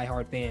many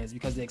diehard fans,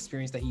 because the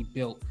experience that he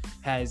built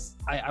has,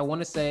 I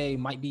want to say,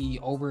 might be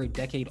over a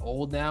decade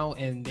old now,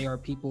 and there are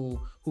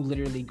people who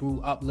literally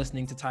grew up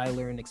listening to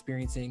Tyler and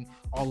experiencing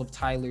all of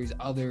Tyler's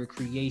other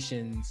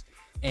creations,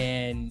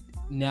 and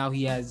now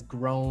he has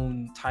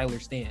grown Tyler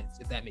stans,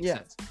 if that makes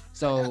sense.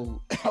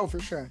 So, for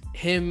sure,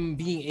 him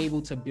being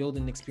able to build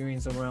an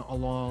experience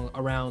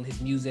around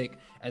his music,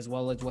 as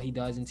well as what he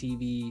does in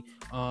TV,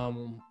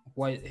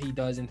 what he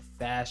does in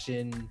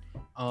fashion,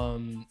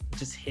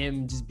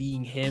 just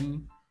being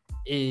him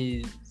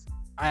is,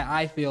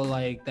 I feel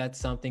like that's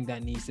something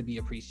that needs to be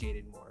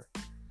appreciated more.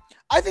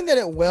 I think that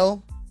it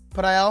will,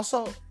 but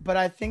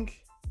I think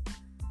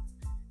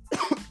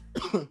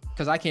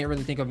because I can't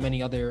really think of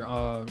many other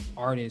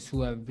artists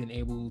who have been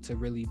able to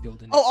really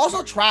build an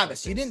also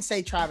Travis. You didn't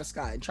say Travis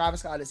Scott, and Travis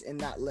Scott is in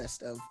that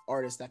list of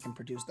artists that can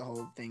produce the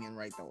whole thing and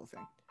write the whole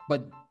thing.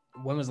 But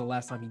when was the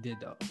last time he did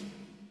though?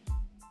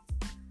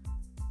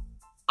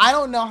 I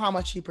don't know how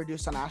much he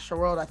produced on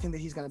Astroworld. I think that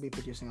he's gonna be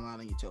producing a lot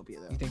on Utopia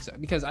though. You think so?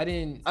 Because I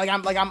didn't. I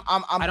don't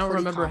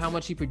remember confident. How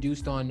much he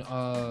produced on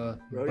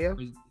Rodeo,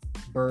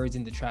 Birds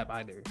in the Trap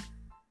either.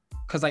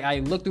 Because like I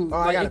looked through,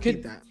 I gotta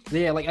keep that.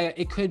 Yeah, like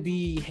it could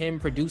be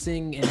him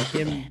producing and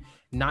him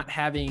not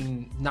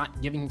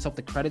giving himself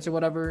the credits or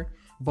whatever.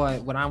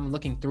 But when I'm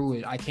looking through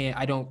it, I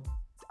don't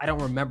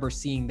remember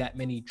seeing that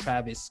many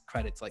Travis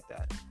credits like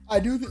that. I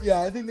think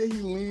that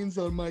he leans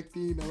on Mike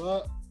Dean a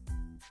lot.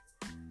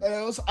 And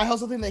I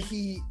also think that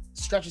he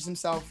stretches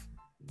himself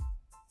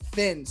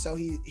thin, so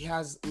he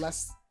has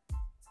less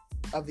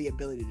of the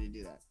ability to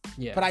do that.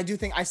 Yeah. But I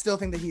still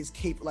think that he's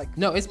capable. Like,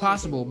 no, it's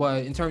possible,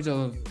 but in terms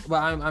of,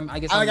 well,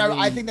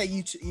 I think that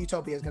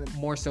Utopia is gonna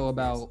more so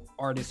about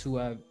artists who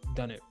have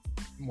done it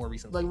more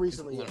recently. Like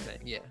recently,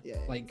 yeah.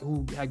 Like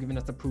who have given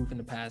us the proof in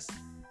the past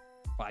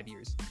 5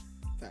 years.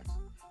 Thanks.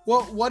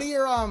 Well, what are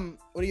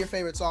your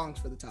favorite songs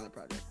for the Tyler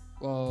project?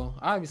 Well,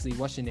 obviously,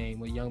 What's Your Name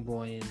with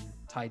YoungBoy and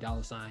Ty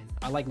Dolla $ign.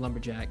 I like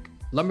Lumberjack.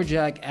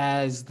 Lumberjack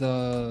as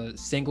the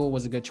single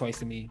was a good choice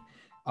to me.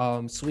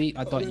 Sweet,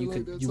 I thought you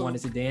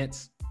wanted to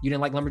dance. You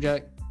didn't like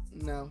Lumberjack?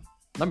 No.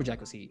 Lumberjack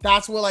was heat.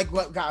 That's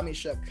what got me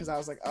shook, because I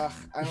was like, ugh,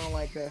 I don't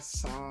like this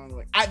song.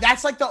 Like,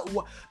 that's like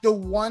the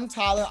one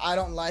Tyler I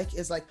don't like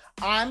is like,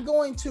 I'm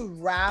going to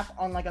rap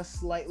on like a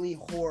slightly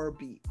horror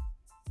beat.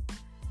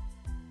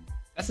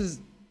 That's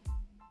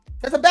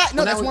a bad.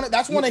 No, that's one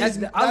of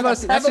his. I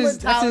was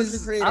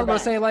gonna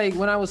say, like,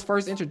 when I was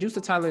first introduced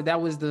to Tyler,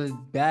 that was the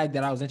bag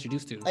that I was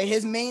introduced to. Like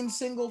his main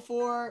single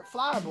for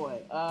Flower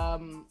Boy.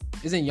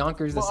 Isn't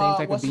Yonkers the same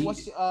type of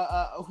beat?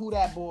 Who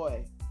That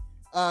Boy?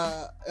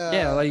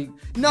 Yeah, like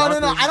no.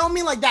 I don't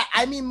mean like that.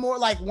 I mean more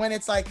like when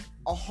it's like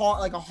a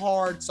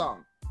hard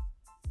song.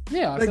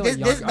 Yeah, this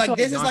is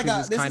like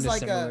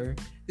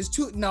this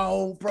two.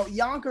 No, bro.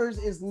 Yonkers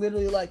is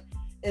literally like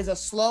is a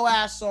slow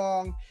ass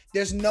song.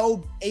 There's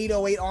no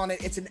 808 on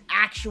it. It's an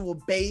actual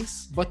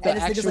bass. But the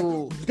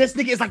actual this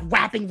nigga is like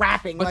rapping.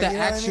 But like, the you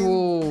know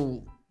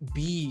actual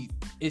beat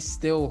is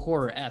still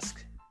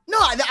horror-esque. No,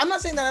 I'm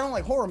not saying that I don't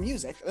like horror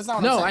music. That's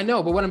not what I'm saying. I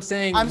know, but what I'm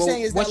saying,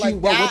 is what that like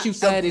what you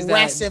said is that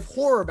aggressive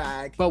horror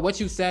bag. But what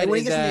you said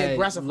when is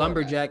that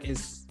Lumberjack bag.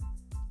 is.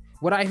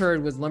 What I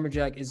heard was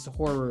Lumberjack is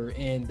horror,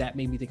 and that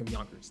made me think of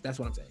Yonkers. That's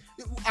what I'm saying.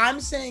 I'm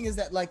saying is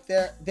that like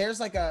there's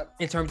like a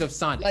in terms of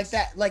sonic like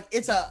that, like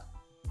it's a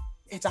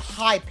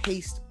high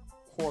paced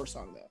horror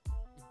song though.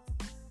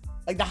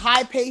 Like the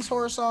high paced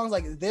horror songs,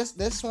 like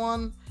this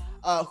one,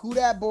 Who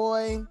Dat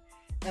Boy,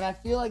 and I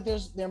feel like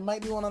there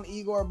might be one on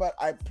Igor, but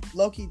I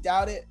low-key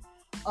doubt it.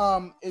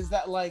 Is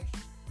that like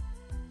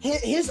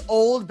his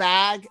old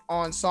bag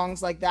on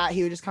songs like that?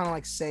 He would just kind of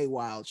like say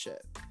wild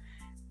shit.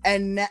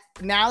 And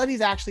now that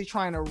he's actually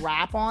trying to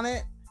rap on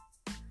it,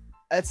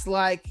 it's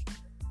like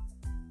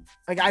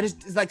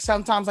it's like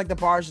sometimes like the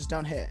bars just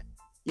don't hit.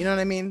 You know what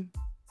I mean?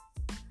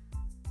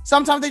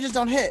 Sometimes they just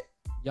don't hit.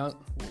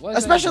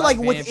 Especially like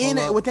within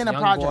a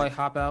project. Boy,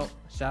 hop out.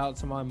 Shout out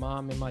to my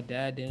mom and my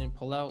dad didn't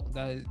pull out.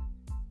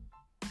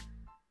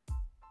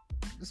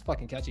 It's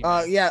fucking catchy.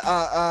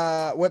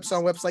 Whips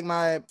on whips like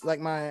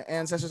my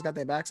ancestors got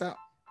their backs out.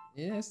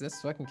 Yes,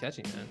 that's fucking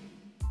catchy, man.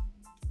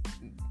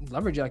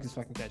 Lumberjack is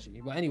fucking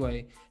catchy. But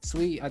anyway,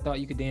 Sweet, I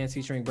Thought You Could Dance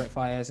featuring Brett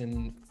Faiyaz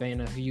and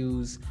Fana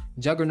Hughes.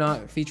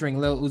 Juggernaut featuring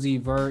Lil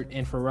Uzi Vert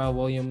and Pharrell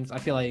Williams. I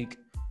feel like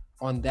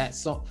on that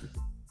song,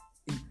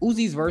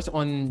 Uzi's verse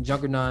on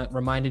Juggernaut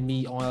reminded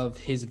me of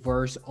his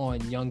verse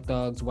on Young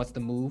Thug's What's the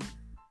Move?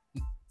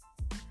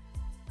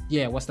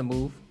 Yeah, What's the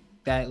Move?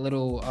 That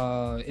little,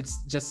 it's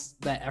just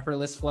that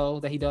effortless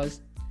flow that he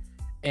does.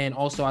 And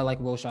also, I like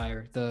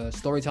Wilshire. The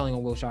storytelling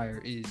on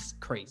Wilshire is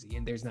crazy,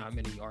 and there's not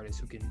many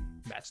artists who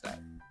can match that.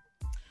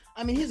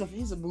 I mean, he's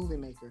a movie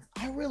maker.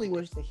 I really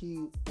wish that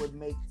he would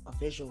make a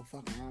visual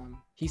fucking album.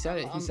 He said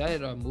it. He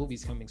said a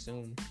movie's coming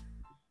soon.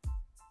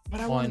 But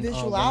I want a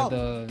visual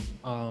album.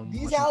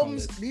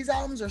 These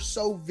albums are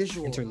so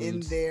visual in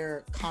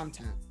their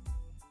content,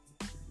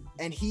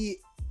 and he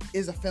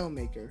is a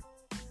filmmaker.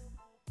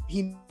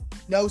 He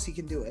knows he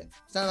can do it.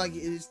 It's not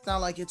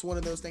like it's one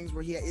of those things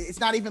where it's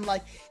not even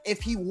like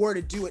if he were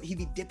to do it, he'd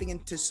be dipping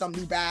into some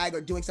new bag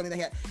or doing something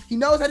that he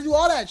knows how to do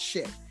all that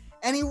shit.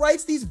 And he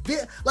writes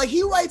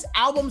he writes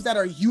albums that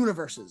are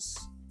universes,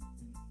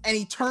 and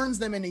he turns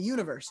them into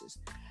universes.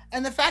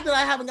 And the fact that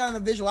I haven't gotten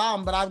a visual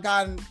album, but I've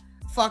gotten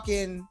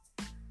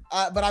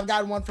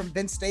one from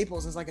Vince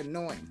Staples is like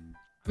annoying.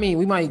 I mean,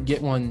 we might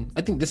get one.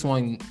 I think this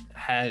one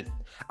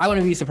I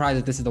wouldn't be surprised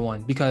if this is the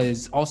one,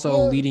 because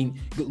also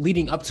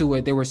leading up to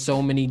it, there were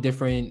so many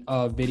different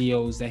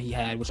videos that he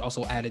had, which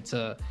also added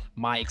to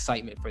my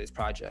excitement for this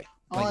project.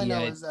 All I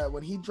know is that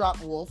when he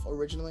dropped Wolf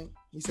originally,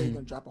 he said he's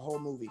gonna drop a whole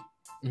movie.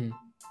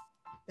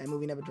 That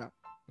movie never dropped.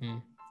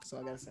 That's all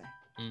I gotta say.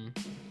 And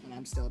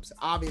I'm still upset.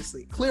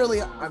 Obviously,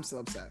 clearly, I'm still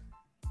upset.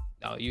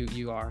 No,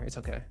 you are. It's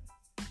okay.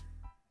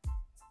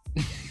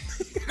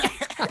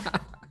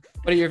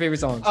 What are your favorite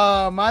songs?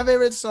 My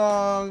favorite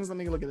songs. Let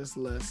me look at this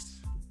list.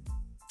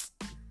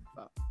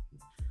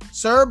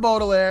 Sir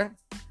Baudelaire,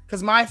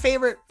 because my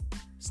favorite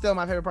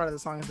part of the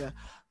song is the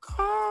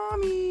 "Call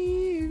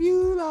Me If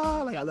You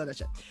Love." Like I love that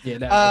shit. Yeah,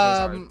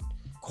 that's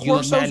you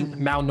look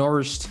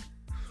malnourished.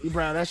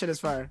 Bro, that shit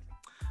is fire.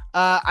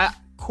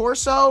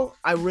 Corso,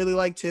 I really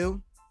like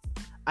too.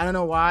 I don't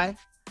know why,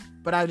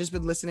 but I've just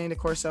been listening to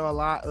Corso a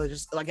lot.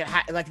 Just like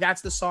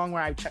that's the song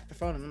where I check the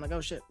phone and I'm like,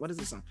 oh shit, what is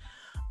this song?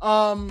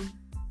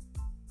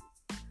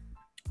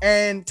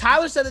 And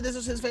Tyler said that this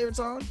was his favorite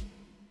song,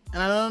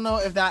 and I don't know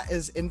if that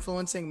is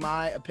influencing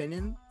my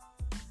opinion,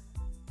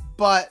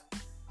 but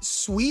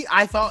Sweet,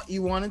 I Thought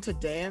You Wanted to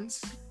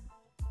Dance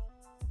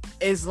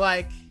is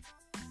like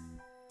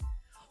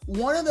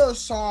one of those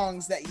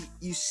songs that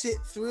you sit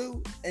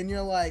through and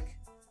you're like,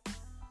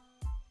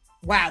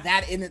 wow,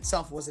 that in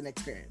itself was an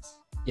experience.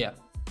 Yeah.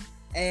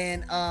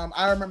 And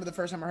I remember the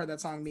first time I heard that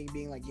song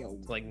being like, yo,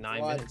 like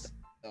 9 minutes.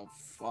 Oh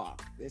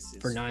fuck, this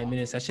is for 9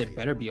 minutes. That shit crazy.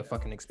 Better be a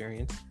fucking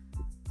experience.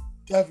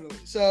 Definitely.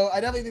 So I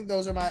definitely think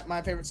those are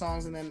my favorite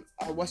songs. And then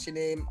What's Your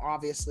Name?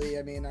 Obviously,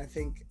 I mean, I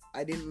think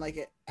I didn't like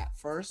it at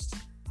first.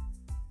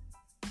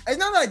 It's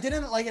not that I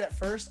didn't like it at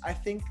first. I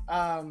think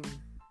I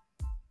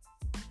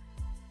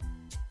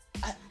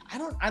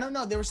don't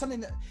know. There was something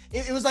that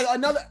it was like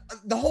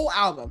the whole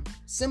album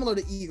similar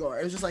to Igor.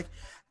 It was just like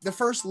the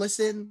first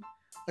listen,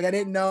 like I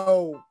didn't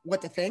know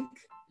what to think.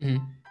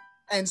 Mm-hmm.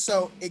 And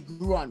so it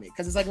grew on me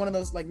because it's like one of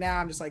those, like now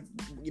I'm just like,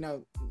 you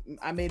know,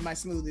 I made my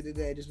smoothie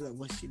today. Just be like,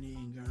 what's your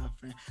name,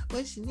 girlfriend?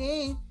 What's your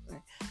name?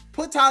 Like,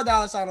 put Ty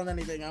Dolla $ign on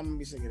anything, I'm gonna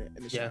be singing it.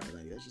 In the show.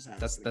 Like, that's just how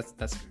that's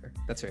fair.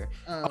 That's fair.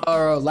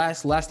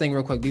 Last thing,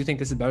 real quick. Do you think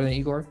this is better than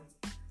Igor?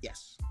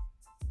 Yes.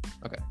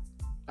 Okay.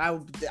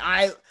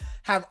 I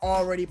have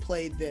already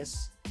played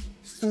this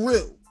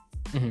through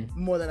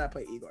more than I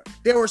played Igor.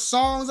 There were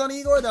songs on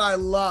Igor that I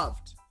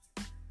loved,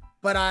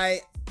 but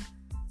I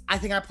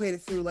think I played it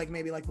through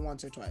maybe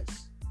once or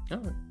twice.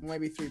 Oh.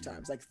 Maybe 3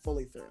 times,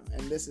 fully through.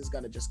 And this is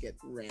gonna just get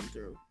ran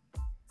through.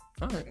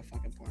 All right. Like a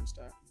fucking porn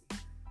star.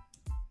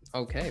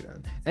 Okay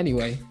then.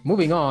 Anyway,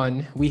 moving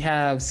on, we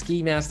have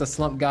Ski Mask, the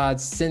Slump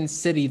Gods,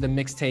 City The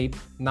Mixtape,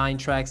 9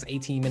 tracks,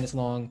 18 minutes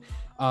long,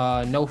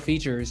 no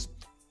features.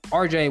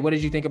 RJ, what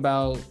did you think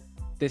about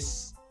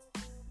this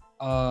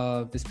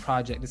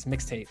project, this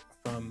mixtape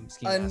from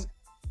Ski Mask?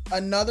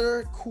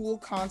 Another cool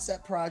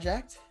concept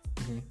project.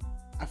 Mm-hmm.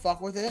 I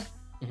fuck with it.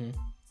 Mm-hmm.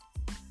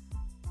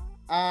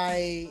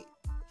 I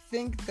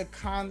think the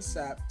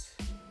concept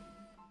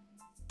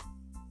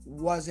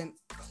wasn't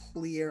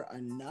clear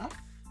enough.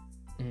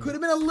 Could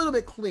have been a little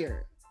bit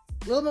clearer,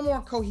 a little bit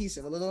more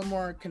cohesive, a little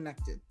more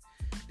connected.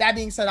 That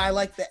being said, I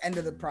like the end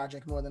of the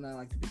project more than I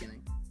like the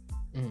beginning.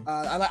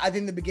 I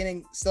think the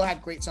beginning still had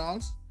great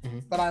songs,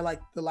 but I like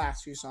the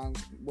last few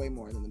songs way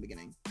more than the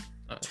beginning.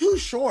 Too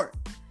short.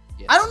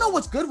 Yeah. I don't know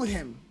what's good with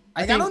him.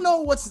 I don't know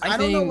what's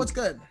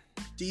good.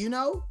 Do you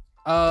know?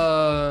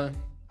 I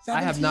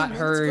have not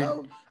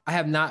heard. I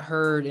have not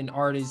heard an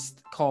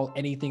artist call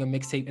anything a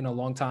mixtape in a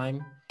long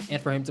time. And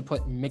for him to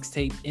put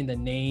mixtape in the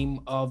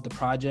name of the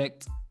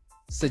project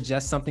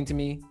suggests something to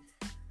me.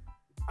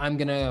 I'm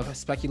gonna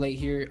speculate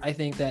here. I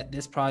think that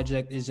this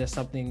project is just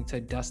something to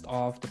dust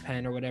off the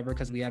pen or whatever,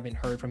 because we haven't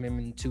heard from him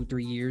in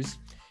 2-3 years.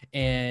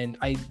 And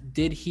I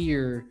did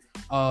hear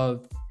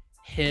of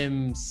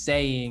him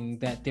saying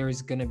that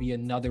there's gonna be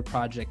another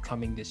project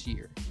coming this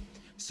year.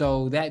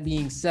 So that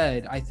being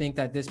said, I think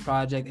that this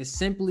project is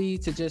simply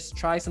to just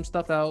try some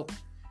stuff out.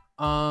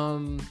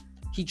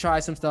 He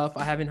tries some stuff.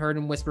 I haven't heard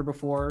him whisper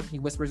before. He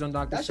whispers on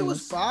Dr. That shit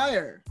was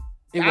fire.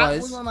 That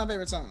was one of my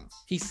favorite songs.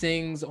 He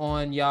sings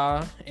on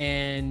Ya,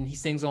 and he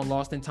sings on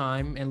Lost in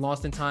Time. And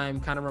Lost in Time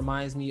kind of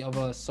reminds me of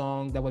a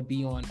song that would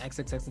be on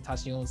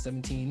XXXTentacion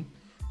 17.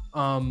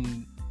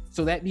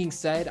 So that being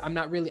said,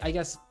 I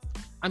guess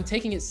I'm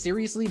taking it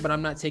seriously, but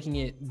I'm not taking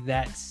it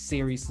that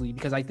seriously,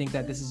 because I think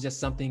that this is just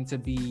something to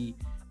be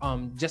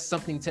just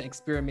something to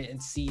experiment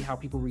and see how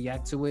people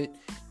react to it.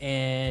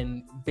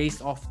 And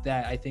based off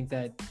that, I think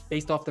that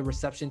based off the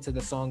reception to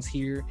the songs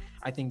here,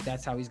 I think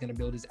that's how he's going to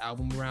build his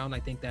album around. I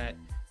think that,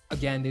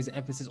 again, there's an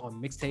emphasis on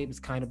mixtape. It's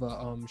kind of a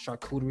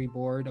charcuterie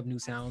board of new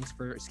sounds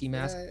for Ski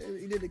Mask. Yeah,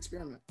 he did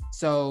experiment.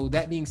 So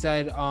that being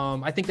said,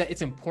 I think that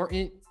it's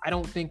important. I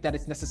don't think that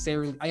it's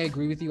necessarily, I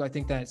agree with you. I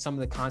think that some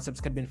of the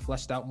concepts could have been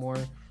fleshed out more.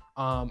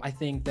 I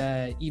think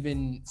that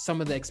even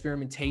some of the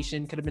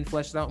experimentation could have been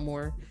fleshed out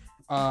more.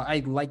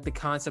 I like the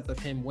concept of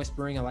him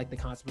whispering. I like the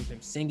concept of him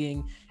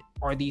singing.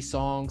 Are these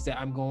songs that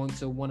I'm going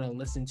to want to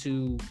listen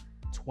to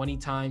 20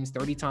 times,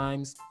 30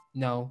 times?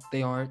 No,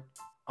 they aren't.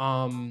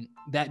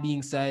 That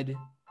being said,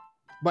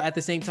 but at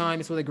the same time,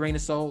 it's with a grain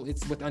of salt.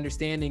 It's with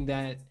understanding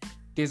that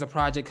there's a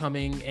project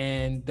coming,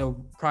 and the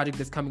project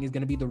that's coming is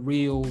going to be the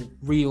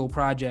real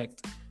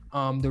project,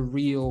 the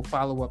real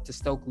follow-up to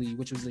Stokely,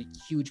 which was a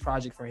huge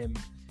project for him.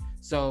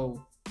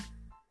 So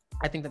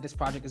I think that this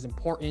project is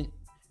important.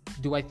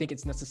 Do I think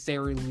it's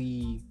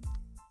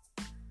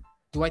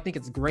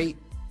great?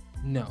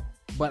 No.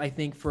 But I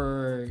think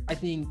for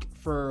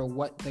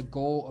what the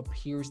goal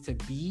appears to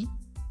be,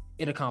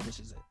 it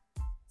accomplishes it.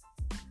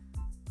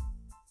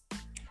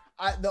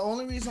 The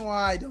only reason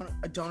why I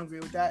don't agree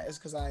with that is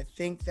because I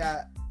think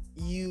that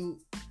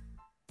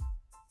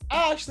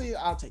I'll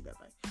take that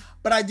back.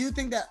 But I do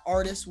think that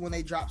artists, when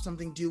they drop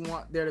something, do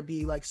want there to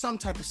be like some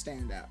type of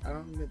standout. I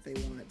don't think that they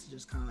want it to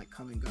just kind of like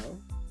come and go.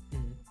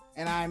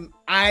 And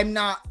I'm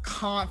not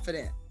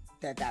confident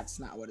that that's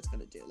not what it's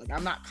gonna do. Like,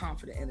 I'm not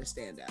confident in a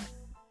standout,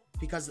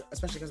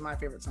 especially because my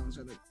favorite songs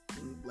are the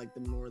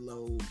more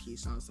low key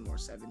songs, the more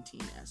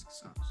 17-esque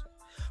songs.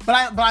 But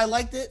I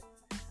liked it.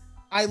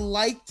 I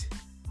liked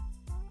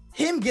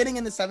him getting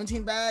in the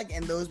 17 bag,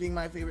 and those being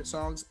my favorite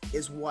songs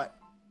is what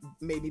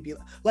made me be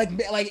like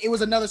it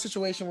was another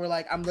situation where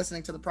like I'm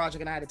listening to the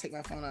project and I had to take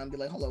my phone out and be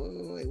like, hold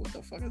on, wait, what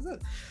the fuck is this?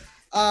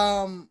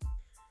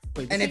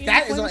 Wait, and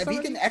if he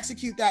can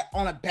execute that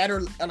on a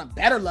better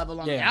level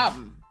on the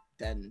album,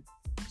 then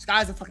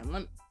sky's the fucking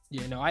limit.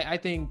 Yeah, no, I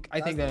think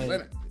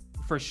that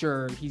for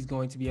sure he's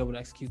going to be able to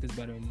execute this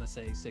better in, let's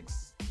say,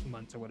 6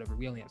 months or whatever.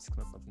 We only have 6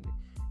 months left in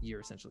the year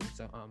essentially.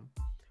 So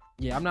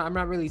yeah, I'm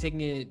not really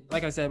taking it,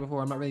 like I said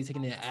before, I'm not really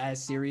taking it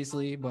as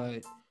seriously,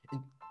 but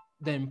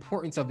the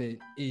importance of it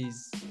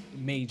is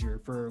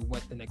major for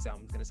what the next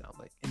album is going to sound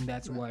like, and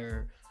that's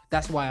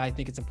why I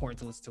think it's important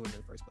to listen to it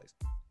in the first place.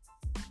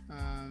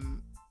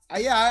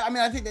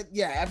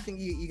 I think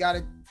you got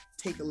to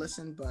take a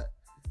listen, but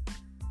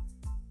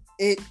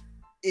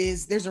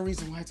there's a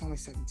reason why it's only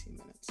 17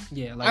 minutes.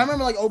 Yeah, I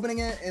remember like opening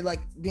it and like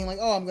being like,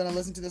 oh, I'm gonna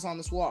listen to this on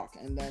this walk,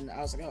 and then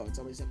I was like, oh, it's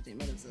only 17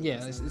 minutes.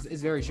 Yeah, it's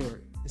very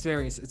short. It's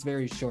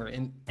very short,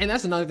 and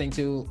that's another thing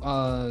too.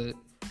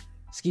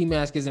 Ski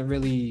Mask isn't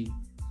really.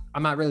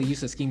 I'm not really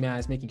used to Ski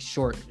Mask making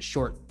short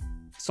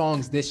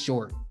songs this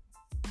short,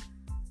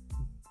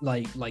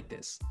 like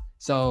this.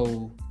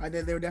 So he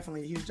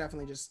was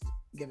definitely just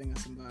giving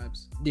us some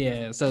vibes.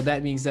 Yeah. So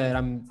that being said,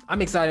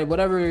 I'm excited.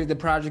 Whatever the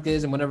project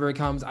is and whenever it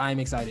comes, I'm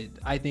excited.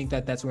 I think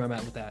that's where I'm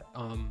at with that.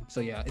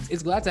 So yeah,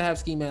 it's glad to have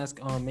Ski Mask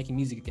making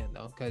music again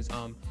though, because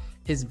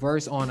his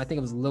verse on, I think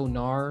it was Lil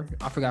Nar.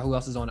 I forgot who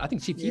else is on it. I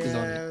think Chief Keef is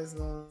on it.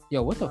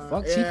 Yo, what the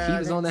fuck? Chief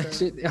Keef is on that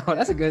shit. Oh,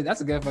 that's a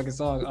good fucking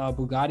song.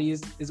 Bugatti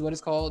is what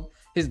it's called.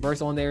 His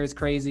verse on there is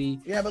crazy.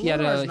 Yeah, but he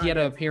had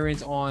an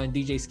appearance on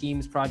DJ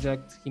Scheme's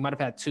project. He might have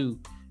had two.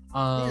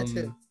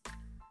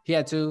 He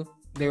had two.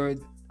 They were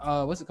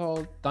what's it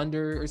called?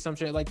 Thunder or some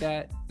shit like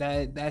that.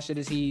 That shit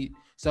is heat.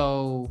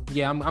 So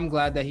yeah, I'm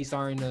glad that he's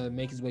starting to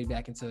make his way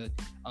back into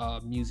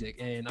music,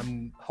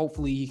 and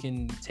hopefully he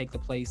can take the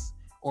place,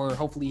 or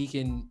hopefully he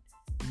can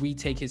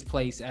retake his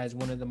place as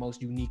one of the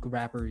most unique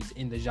rappers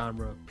in the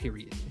genre,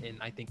 period. And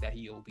I think that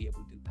he'll be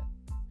able to do that.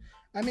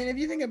 I mean, if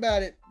you think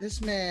about it,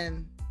 this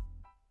man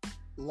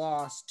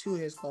lost two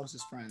of his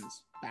closest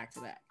friends back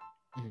to back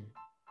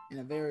in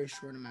a very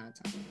short amount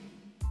of time.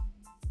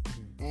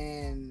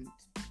 And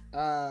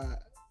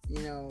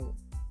you know,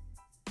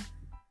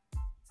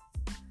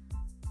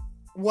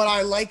 what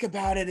I like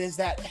about it is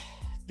that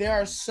there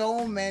are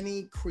so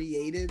many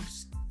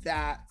creatives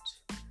that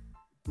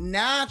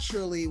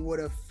naturally would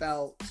have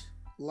felt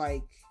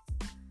like,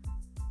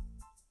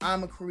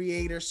 I'm a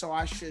creator, so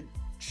I should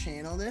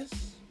channel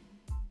this.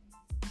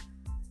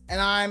 And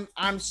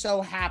I'm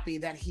so happy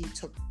that he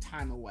took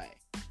time away,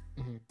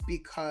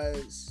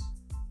 because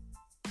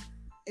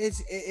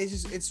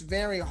it's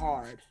very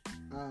hard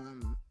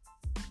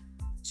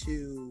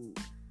to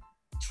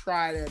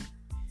try to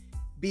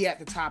be at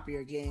the top of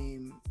your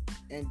game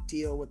and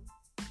deal with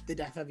the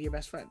death of your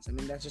best friends. I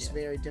mean, that's just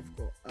very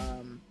difficult.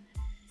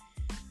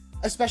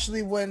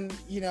 Especially when,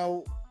 you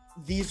know,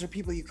 these are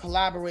people you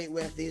collaborate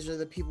with. These are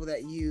the people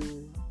that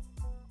you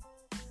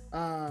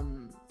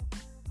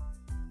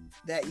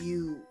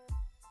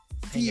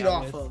feed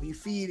off of. You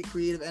feed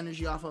creative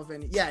energy off of,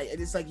 and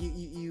it's like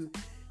you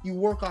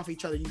work off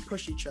each other, you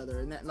push each other,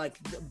 and that, like,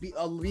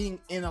 being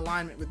in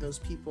alignment with those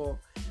people,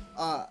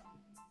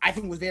 I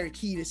think was very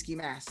key to Ski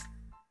Mask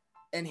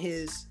and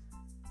his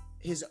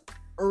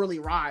early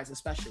rise,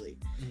 especially.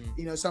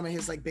 You know, some of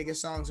his like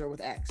biggest songs are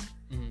with X.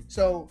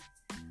 So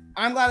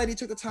I'm glad that he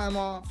took the time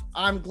off.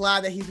 I'm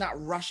glad that he's not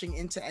rushing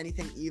into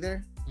anything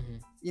either.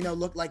 You know,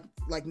 look like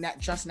not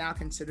just now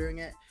considering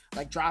it,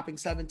 like dropping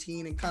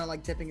 17 and kind of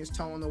like dipping his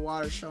toe in the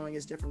water, showing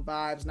his different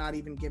vibes, not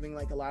even giving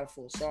like a lot of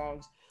full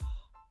songs.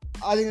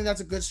 I think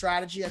that's a good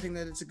strategy. I think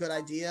that it's a good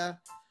idea.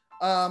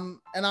 And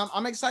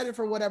I'm excited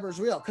for whatever's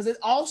real, because it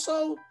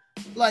also,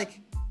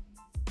 like,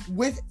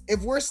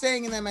 if we're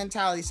staying in that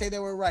mentality, say that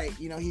we're right,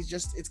 you know,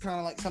 it's kind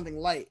of like something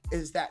light,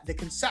 is that the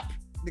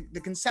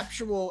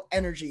conceptual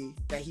energy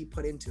that he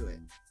put into it,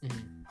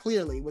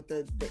 clearly with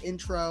the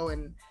intro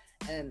and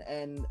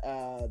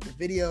the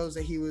videos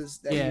that he was.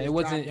 It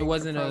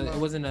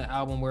wasn't an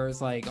album where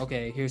it's like,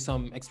 okay, here's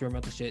some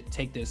experimental shit,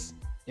 take this.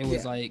 It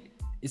was like,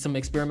 it's some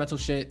experimental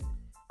shit.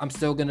 I'm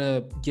still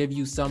gonna give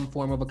you some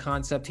form of a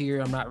concept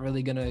here. I'm not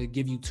really gonna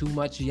give you too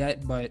much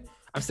yet, but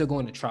I'm still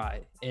going to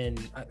try.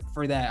 And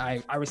for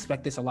that, I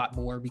respect this a lot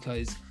more,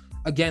 because,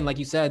 again, like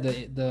you said,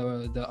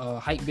 the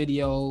hype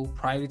video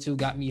prior to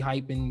got me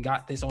hype and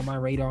got this on my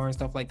radar and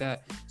stuff like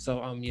that. So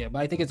but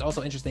I think it's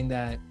also interesting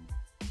that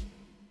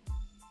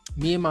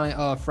me and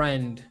my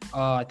friend,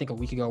 I think a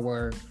week ago,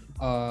 were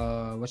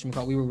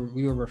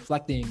we were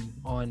reflecting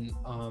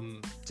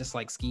on just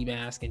like Ski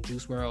Mask and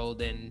Juice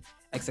WRLD and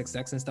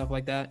XXX and stuff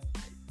like that.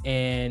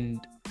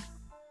 And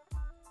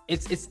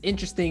it's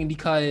interesting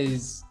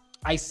because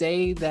I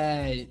say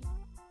that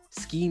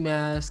Ski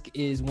Mask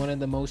is one of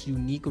the most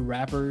unique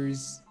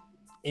rappers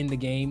in the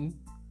game,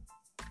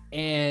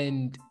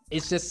 and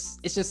it's just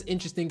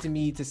interesting to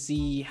me to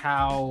see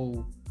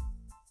how,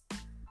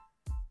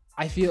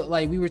 I feel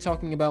like we were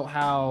talking about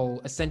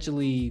how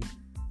essentially,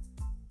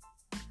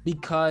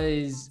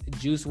 because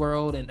Juice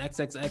WRLD and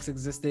XXX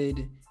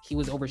existed, he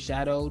was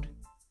overshadowed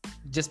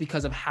just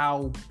because of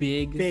how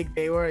big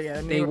they were.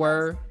 Yeah, they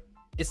were.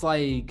 It's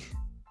like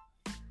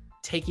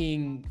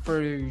taking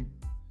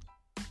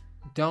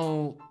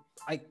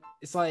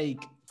it's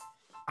like,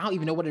 I don't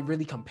even know what to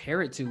really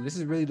compare it to. This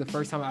is really the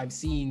first time I've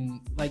seen,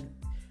 like,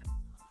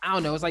 I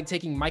don't know, it's like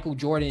taking Michael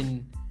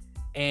Jordan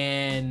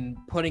and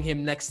putting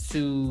him next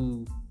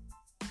to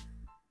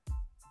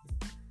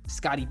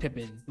Scottie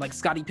Pippen. Like,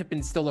 Scottie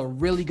Pippen's still a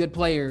really good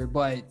player,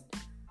 but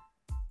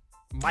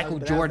Michael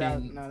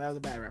Jordan. That was a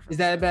bad reference. Is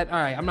that a bad? All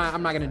right, I'm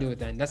not gonna do it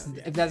then.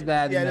 If that's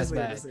bad, then that's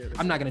bad.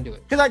 I'm not gonna do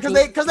it.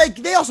 Because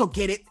they also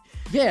get it.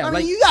 Yeah, I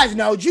mean, you guys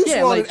know Juice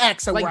WRLD and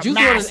X are like Juice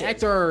WRLD and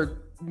X are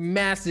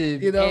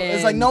massive. You know,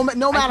 it's like no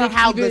matter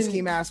how good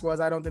Ski Mask was,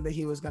 I don't think that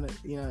he was gonna,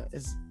 you know,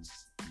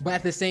 but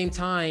at the same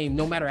time,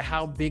 no matter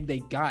how big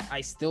they got,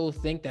 I still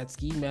think that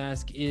Ski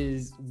Mask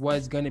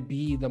was gonna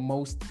be the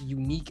most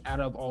unique out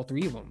of all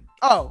three of them.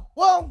 Oh,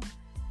 well,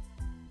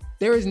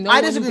 there is no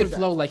one who could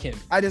flow like him.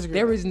 I disagree.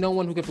 There is no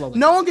one who could flow like him.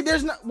 No one could.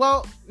 There's no.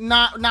 Well,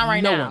 not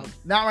right now.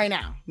 Not right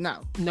now.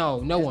 No. No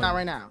one. Not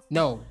right now.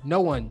 No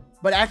one.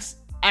 But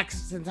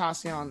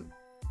XXXTentacion,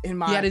 in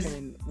my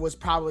opinion, was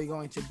probably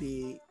going to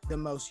be the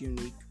most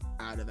unique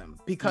out of them,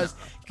 because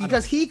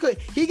he could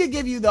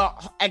give you the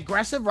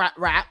aggressive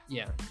rap.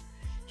 Yeah.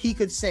 He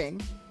could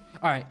sing.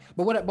 All right,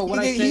 but what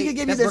I say, he could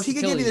give you this. He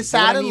could give you the versatility.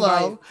 sad and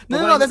low.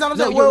 No, that's not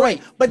what I'm saying.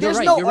 Wait. But there's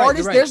no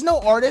artist. There's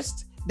no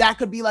artist that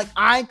could be like,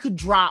 I could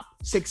drop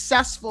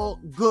successful,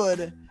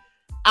 good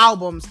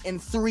albums in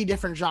 3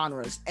 different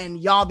genres, and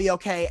y'all be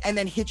okay, and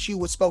then hit you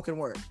with spoken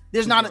word.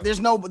 There's no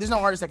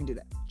artist that can do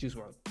that. Juice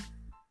WRLD.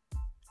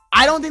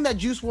 I don't think that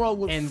Juice WRLD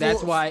would.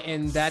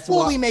 That's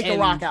fully make a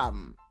rock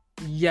album.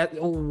 Yeah.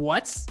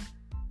 What?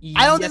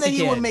 I don't think that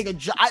he would make a.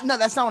 No,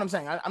 that's not what I'm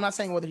saying. I'm not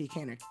saying whether he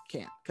can or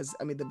can't, because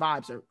I mean the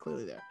vibes are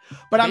clearly there.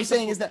 But I'm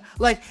saying is that,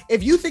 like,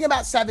 if you think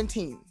about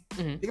 17,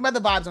 think about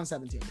the vibes on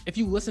 17. If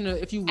you listen,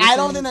 I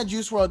don't think that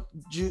Juice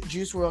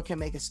WRLD can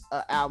make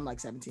a album like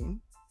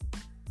 17.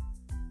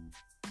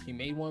 He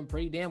made one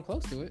pretty damn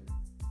close to it.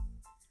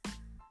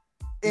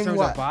 In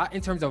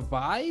terms of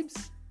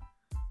vibes,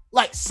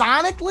 like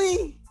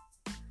sonically.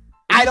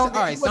 I don't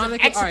think he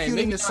wasn't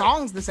executing the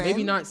songs the same.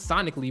 Maybe not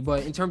sonically,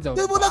 but in terms of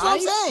well, that's what I'm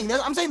saying.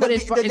 I'm saying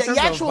the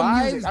actual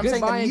music. I'm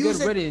saying the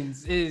music. Good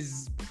Riddance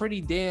is pretty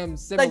damn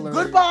similar. Like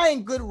Goodbye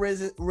and Good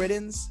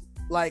Riddance,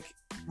 like,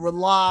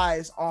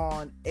 relies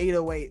on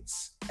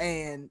 808s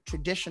and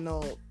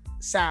traditional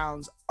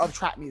sounds of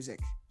trap music.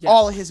 Yes.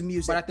 All of his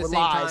music, but at the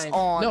relies same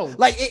time, on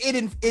like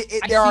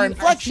there are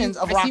inflections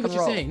of rock and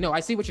roll. No,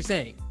 I see what you're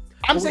saying.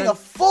 I'm saying a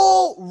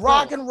full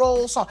rock and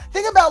roll song.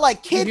 Think about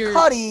like Kid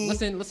Cudi.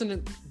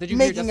 Listen. Did you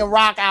making a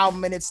rock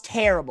album and it's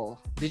terrible?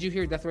 Did you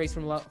hear Death Race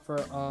for Love?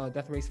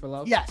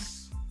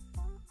 Yes.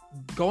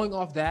 Going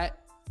off that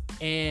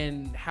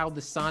and how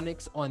the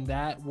sonics on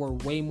that were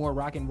way more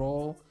rock and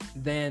roll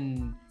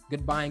than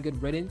Goodbye and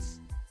Good Riddance.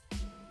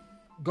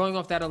 Going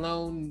off that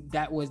alone,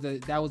 that was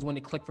when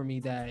it clicked for me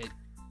that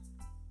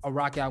a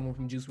rock album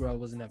from Juice WRLD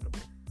was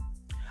inevitable.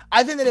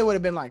 I think that it would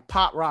have been like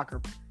pop rock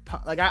or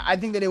like I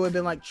think that it would have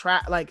been like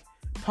like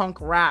punk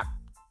rap.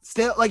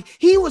 Still, like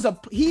he was a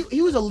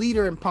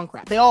leader in punk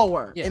rap. They all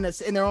were in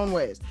their own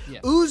ways. Yeah.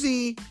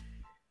 Uzi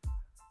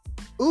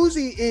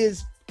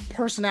is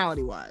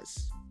personality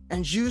wise,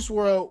 and Juice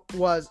WRLD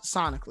was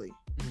sonically.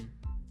 Mm-hmm.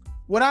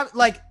 What I'm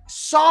like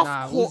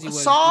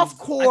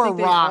softcore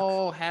rock.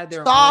 All had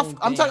their own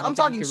I'm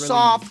talking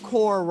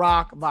softcore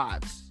rock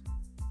vibes.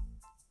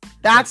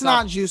 That's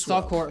not Juice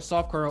WRLD.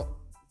 Softcore.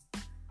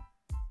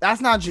 That's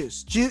not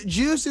Juice.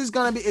 Juice is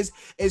gonna be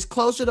is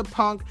closer to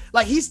punk.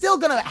 Like he's still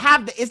gonna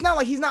have it's not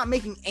like he's not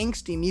making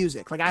angsty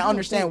music. Like I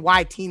understand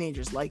why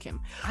teenagers like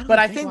him, but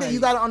I think that you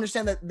got to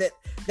understand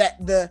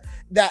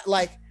that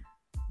like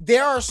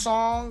there are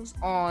songs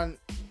on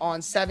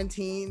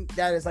 17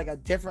 that is like a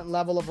different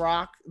level of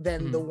rock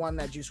than the one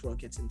that Juice WRLD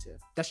gets into.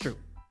 That's true.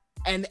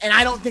 And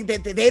I don't think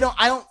that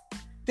I don't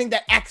think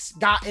that X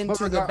got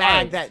into the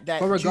bag that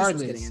Juice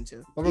was getting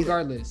into. But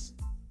regardless,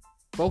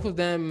 both of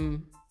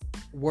them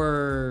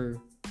were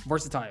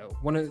versatile.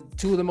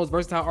 Two of the most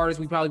versatile artists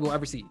we probably will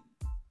ever see.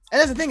 And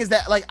that's the thing is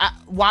that like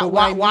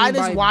why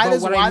does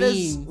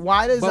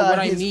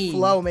his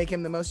flow make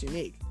him the most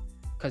unique?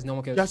 Because no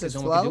one can do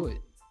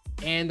it.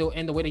 And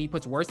the way that he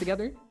puts words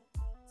together.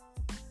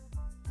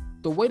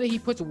 The way that he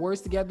puts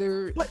words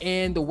together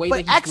and the way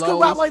that he X flows.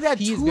 could rap like that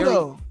too,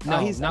 though.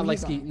 He's not like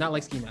Ski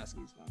Mask. I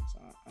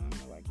don't know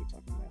why I keep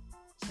talking about.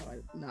 So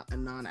not a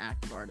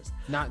non-active artist.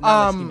 Not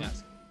like Ski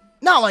Mask.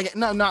 Not like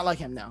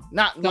him. No,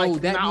 not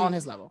on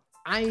his level.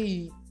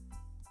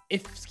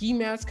 If Ski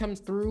Mask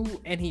comes through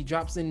and he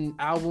drops an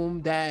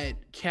album that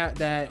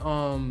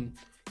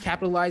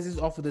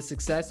capitalizes off of the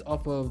success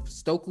off of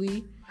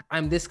Stokely,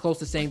 I'm this close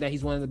to saying that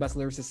he's one of the best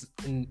lyricists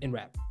in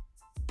rap.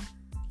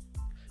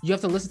 You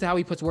have to listen to how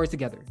he puts words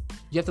together.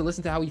 You have to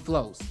listen to how he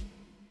flows.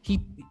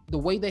 The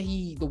way that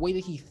he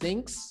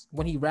thinks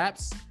when he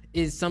raps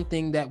is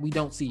something that we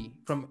don't see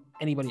from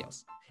anybody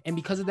else, and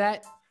because of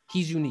that,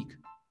 he's unique.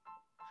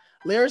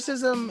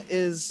 Lyricism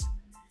is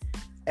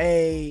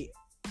a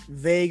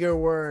vaguer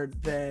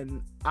word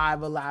than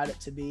I've allowed it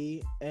to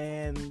be,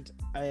 and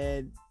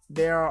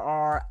there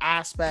are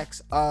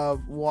aspects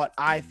of what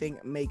I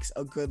think makes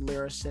a good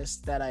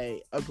lyricist that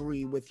I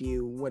agree with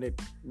you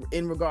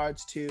in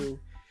regards to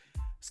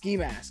Ski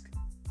Mask.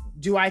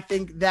 Do I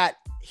think that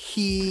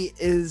he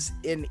is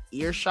in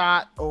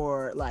earshot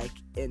or like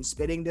in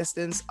spitting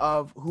distance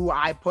of who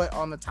I put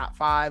on the top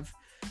 5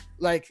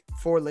 like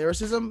for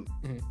lyricism?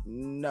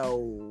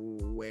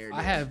 Nowhere.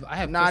 I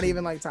have not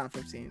even like top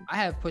 15. I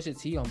have Pusha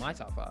T on my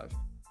top 5.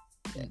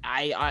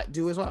 I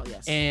do as well,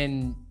 yes.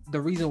 And the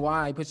reason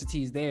why Pusha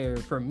T is there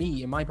for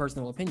me, in my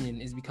personal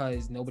opinion, is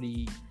because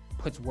nobody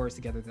puts words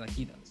together like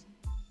he does.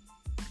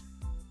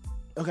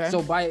 Okay.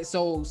 So by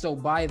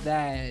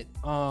that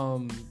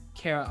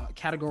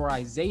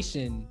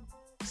categorization,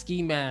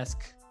 Ski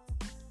Mask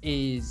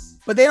is.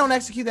 But they don't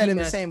execute that in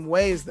the same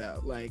ways,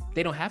 though. Like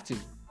they don't have to.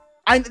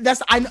 I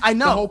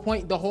know. The whole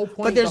point.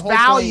 But there's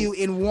value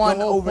in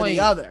one over the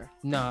other.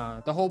 Nah,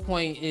 the whole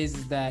point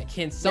is that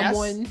can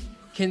someone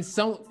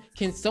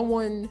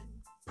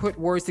put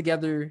words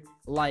together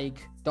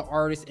like the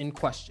artist in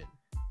question?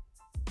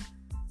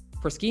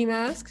 For Ski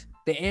Mask,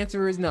 the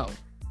answer is no.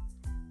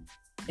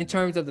 In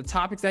terms of the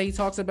topics that he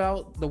talks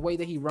about, the way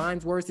that he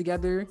rhymes words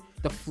together,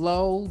 the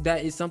flow,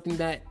 that is something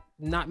that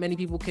not many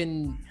people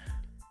can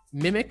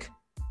mimic.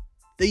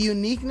 The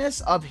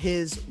uniqueness of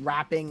his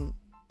rapping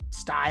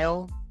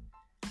style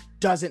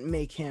doesn't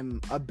make him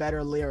a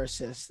better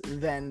lyricist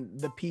than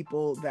the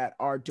people that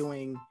are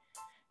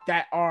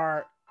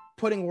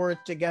putting words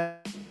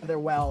together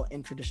well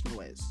in traditional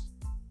ways.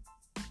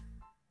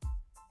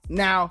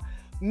 Now,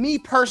 me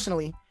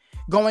personally,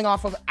 going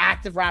off of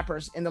active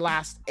rappers in the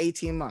last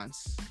 18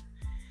 months,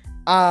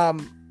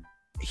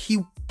 he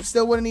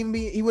still wouldn't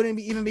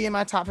even be in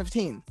my top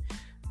 15.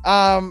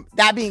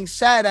 That being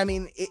said, I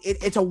mean,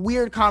 it's a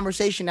weird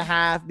conversation to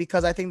have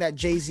because I think that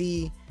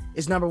Jay-Z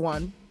is number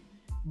one,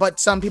 but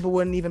some people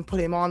wouldn't even put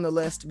him on the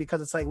list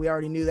because it's like we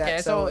already knew that. Yeah,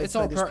 it's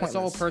all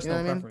personal preference. You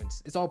know what I mean?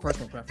 It's all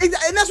personal preference.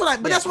 And that's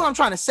what I'm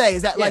trying to say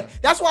is that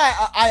like that's why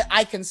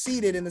I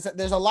conceded in this.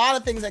 There's a lot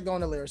of things that go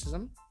into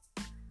lyricism.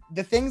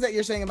 The things that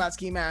you're saying about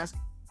Ski Mask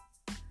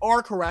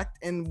are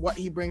correct in what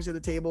he brings to the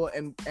table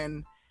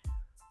and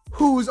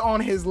who's on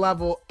his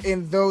level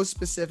in those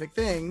specific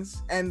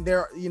things. And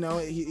there,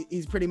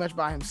 he's pretty much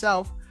by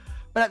himself.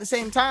 But at the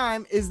same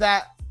time is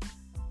that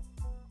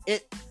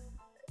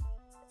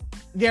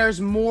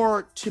there's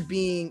more to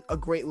being a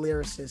great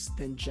lyricist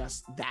than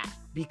just that,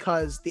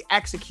 because the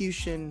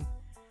execution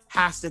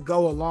has to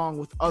go along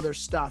with other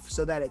stuff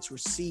so that it's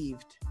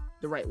received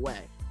the right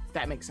way. If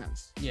that makes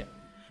sense. Yeah.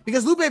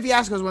 Because Lupe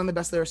Fiasco is one of the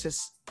best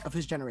lyricists of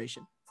his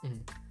generation. Mm-hmm.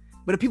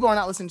 But if people are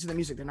not listening to the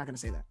music, they're not going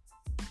to say that.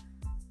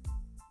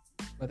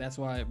 But that's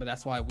why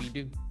we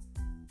do.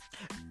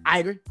 I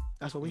agree.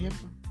 That's what we hear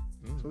from.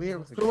 That's what we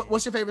hear. So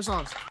what's your favorite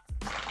songs?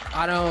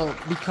 I don't,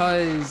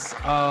 because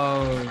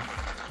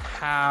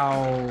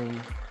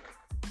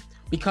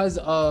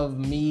of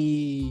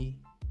me,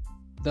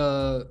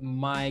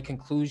 my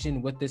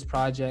conclusion with this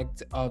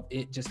project of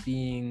it just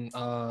being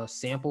a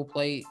sample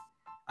plate,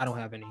 I don't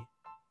have any.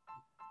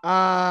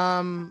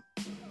 But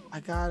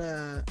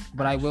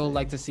I will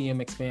like to see him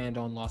expand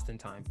on Lost in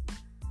Time.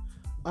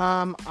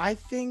 I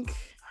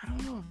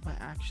don't know if I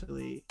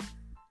actually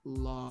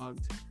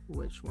logged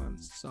which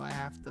ones, so I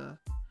have to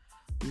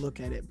look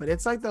at it. But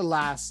it's like the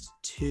last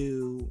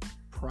two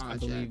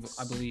projects.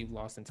 I believe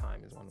Lost in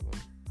Time is one of them.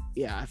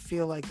 Yeah, I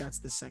feel like that's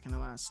the second to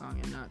last song,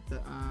 and not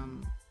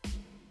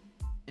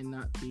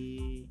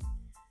the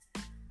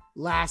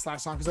last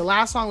song, because the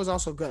last song was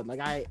also good. Like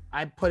I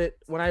put it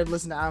when I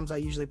listen to albums, I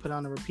usually put it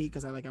on a repeat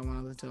because I want to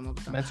listen to them all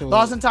the time.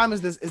 Lost in Time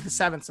is the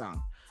seventh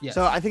song. Yes.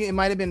 So I think it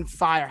might have been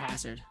Fire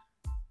Hazard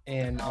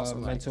and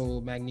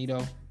Mental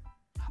Magneto.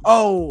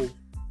 Oh,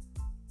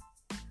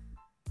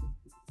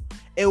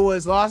 it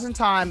was Lost in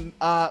Time,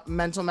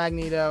 Mental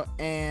Magneto,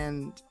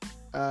 and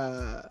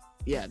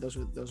those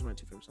were my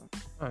two favorite songs.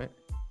 All right,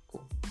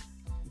 cool.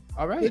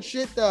 All right, good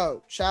shit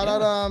though. Shout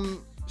out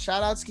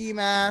Ski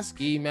Mask.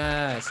 Ski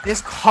Mask.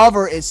 This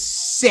cover is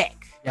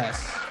sick.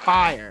 Yes,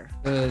 fire.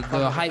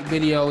 The hype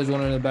video is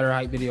one of the better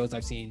hype videos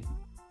I've seen.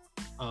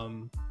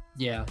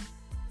 Yeah.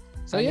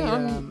 So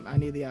I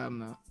need the album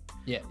though.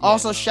 Yeah.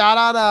 Also, shout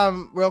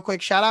out real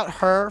quick. Shout out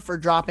her for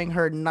dropping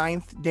her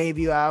 9th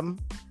debut album.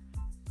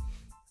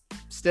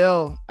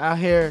 Still out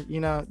here,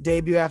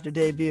 debut after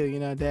debut,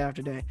 day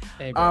after day.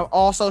 Hey,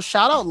 also,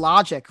 shout out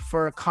Logic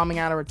for coming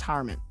out of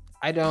retirement.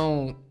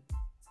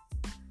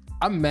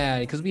 I'm mad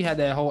because we had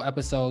that whole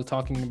episode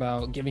talking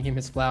about giving him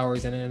his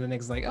flowers, and then the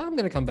nigga's like, "Oh, I'm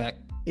gonna come back."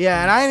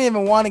 Yeah, and I didn't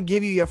even want to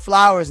give you your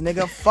flowers,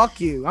 nigga.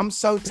 Fuck you. I'm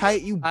so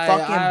tight, you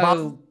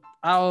fucking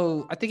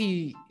I think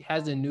he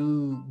has a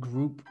new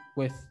group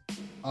with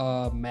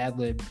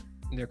Madlib.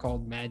 They're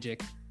called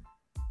Magic.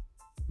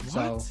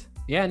 What? So,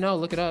 yeah, no,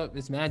 look it up.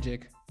 It's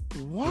Magic.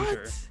 What?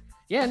 Sure.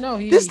 Yeah, no.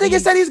 This nigga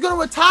said he's gonna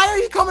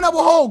retire. He coming up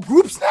with a whole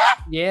group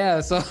snap.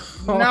 Yeah. So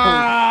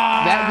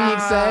nah.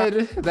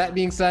 That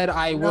being said,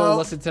 I will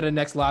listen to the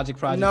next Logic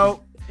project.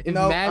 I'm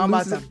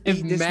about to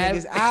beat this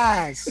nigga's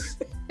ass.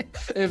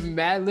 If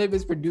Madlib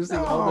is producing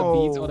all the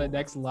beats on the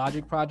next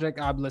Logic project,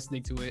 I'm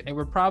listening to it, and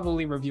we're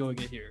probably reviewing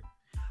it here.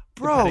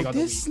 Bro,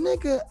 this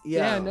nigga.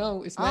 Yeah,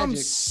 no, it's Magic. I'm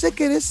sick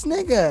of this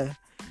nigga.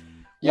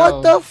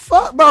 What the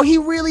fuck, bro? He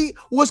really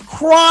was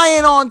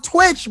crying on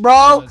Twitch,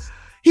 bro.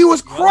 He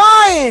was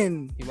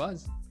crying. He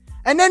was.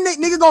 And then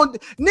nigga gonna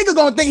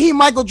think he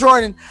Michael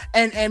Jordan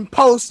and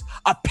post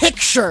a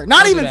picture.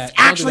 Not even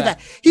actually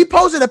that. He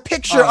posted a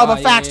picture of a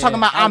fax talking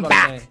about I'm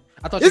back.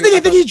 This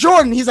nigga think he's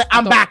Jordan. He's like,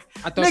 I'm back.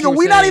 Nigga,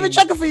 we not even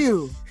checking for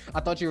you. I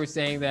thought you were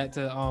saying that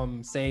to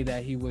say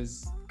that he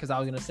was, because I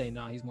was gonna say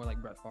he's more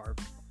like Brett Favre.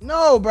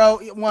 No, bro.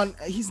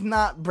 He's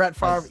not Brett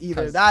Favre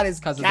either. That is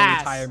because of the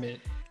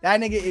retirement. That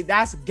nigga,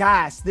 that's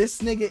gas. This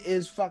nigga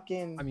is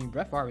fucking. I mean,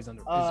 Brett Favre is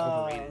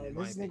overrated. In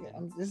my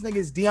opinion. This nigga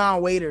is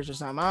Deion Waiters or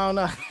something. I don't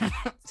know.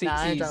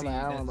 I ain't talking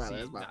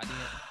about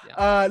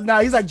that. No,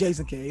 he's like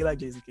Jason Kidd. He like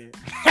Jason Kidd.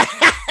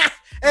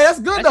 Hey, that's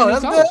good though.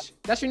 That's good.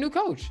 That's your new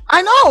coach.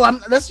 I know.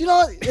 It's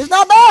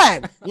not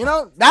bad.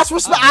 That's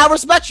respect. I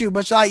respect you,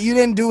 but you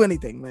didn't do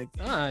anything.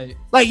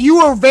 Like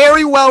you were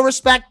very well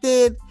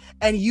respected,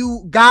 and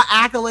you got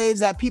accolades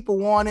that people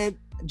wanted.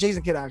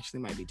 Jason Kidd actually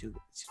might be too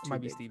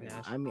Might be big. Steve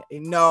Nash. I mean,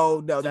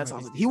 no, that's might be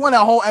awesome. Steve He won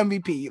a whole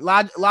MVP.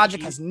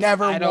 Logic has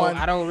never won.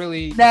 I don't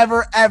really.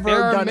 Never ever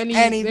There are done many.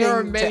 anything. There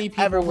are many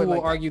people who will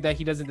like argue that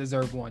he doesn't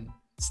deserve one.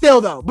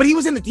 Still though, but he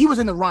was in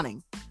the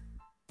running.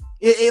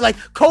 Like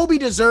Kobe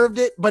deserved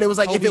it, but it was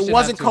like Kobe if it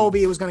wasn't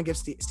Kobe, it was gonna give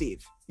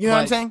Steve. You know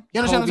what I'm saying?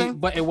 You understand what I'm saying?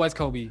 But it was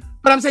Kobe.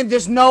 But I'm saying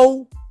there's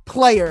no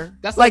player.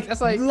 That's like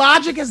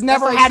Logic has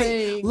never had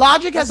it.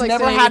 Logic has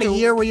never had a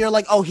year where you're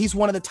like, oh, he's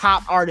one of the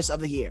top artists of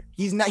the year.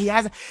 He's not. He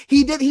hasn't.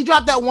 He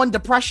dropped that one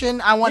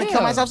Depression, I Want to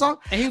Kill Myself song,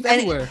 and he was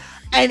everywhere.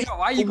 And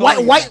why are you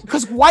white?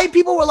 Because white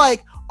people were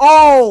like,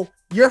 oh,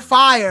 you're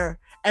fire,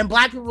 and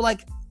black people were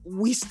like,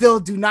 we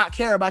still do not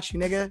care about you,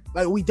 nigga.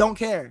 Like we don't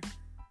care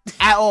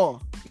at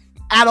all.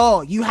 At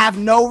all. You have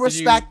no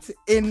respect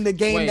in the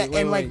game.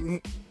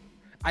 Wait.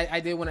 I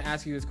did want to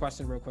ask you this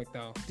question real quick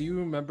though. Do you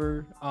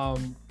remember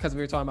because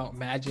we were talking about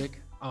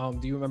Magic? Do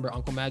you remember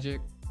Uncle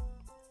Magic?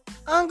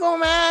 Uncle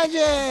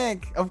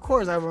Magic. Of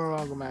course I remember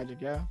Uncle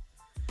Magic, yeah.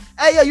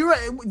 Hey, yo,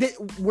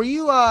 were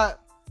you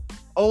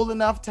old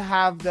enough to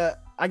have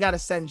I gotta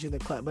send you the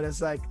clip, but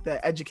it's like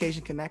the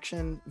Education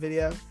Connection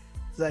video.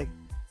 It's like,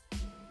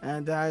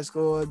 and high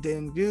school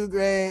didn't do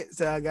great,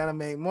 so I gotta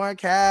make more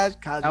cash.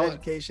 College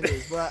education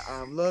is what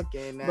I'm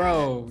looking at.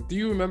 Bro, do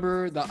you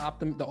remember the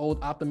old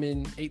Optimum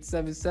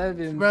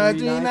 877 Bro,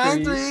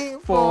 393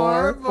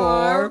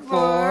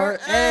 444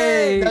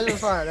 That's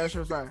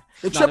your fire.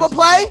 The triple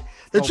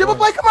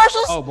play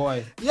commercials. Oh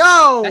boy,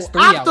 yo,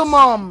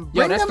 Optimum,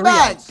 bring them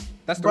back.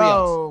 That's 3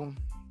 outs.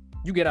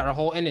 You get out a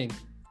whole inning.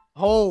 A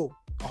whole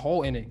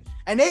inning.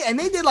 And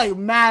they did like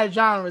mad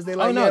genres. They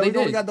like, they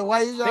did. We got the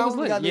white genre. They was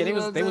lit.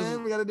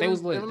 They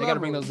was lit. They gotta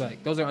bring those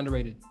back. Those are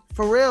underrated.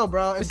 For real,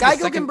 bro. If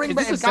Geico can bring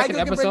back, the second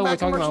episode we're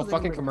talking about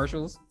fucking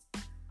commercials.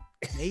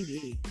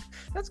 Maybe.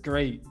 That's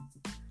great.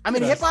 I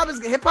mean, hip hop is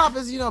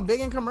big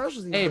in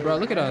commercials. Hey, bro,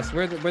 look at us.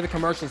 We're the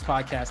commercials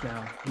podcast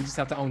now. We just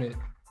have to own it.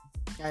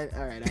 All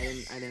right,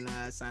 I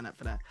didn't sign up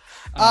for that.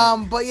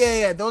 But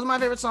yeah, those are my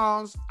favorite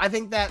songs. I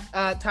think that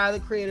Tyler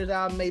the Creator's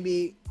album may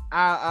be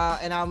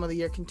an album of the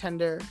year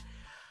contender.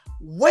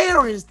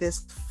 Where is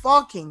this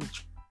fucking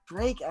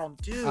Drake album,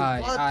 dude?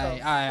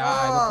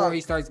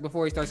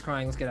 Before he starts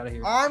crying, let's get out of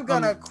here. I'm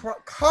gonna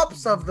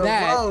cups of the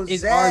rose. That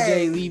is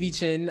RJ Levy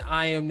Chin.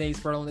 I am Nate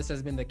Spertle. This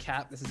has been The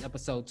Cap. This is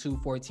episode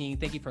 214.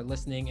 Thank you for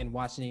listening and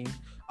watching.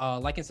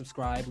 Like and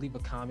subscribe. Leave a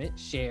comment.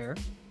 Share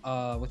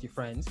with your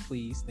friends,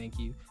 please. Thank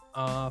you.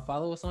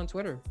 Follow us on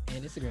Twitter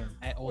and Instagram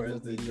at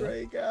Old Media.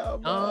 Drake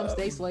album?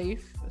 Stay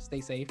safe.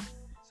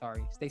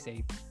 Sorry, stay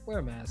safe. Wear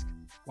a mask.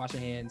 Wash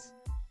your hands.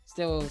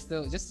 Still,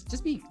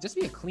 just be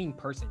a clean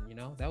person, you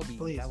know. That would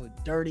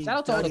dirty. Shout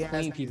out to all the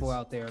clean people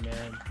out there,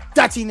 man.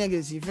 Dirty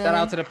niggas, you feel me? Shout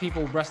out to the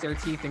people who brush their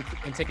teeth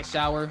and take a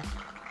shower.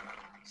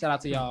 Shout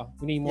out to y'all.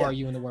 We need more of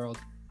you in the world.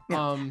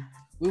 Yeah.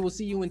 We will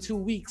see you in 2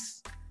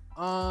 weeks.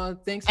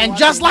 Thanks. For watching.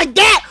 Just like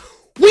that,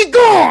 we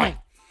gone.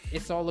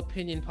 It's All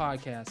Opinion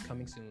Podcast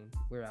coming soon.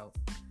 We're out.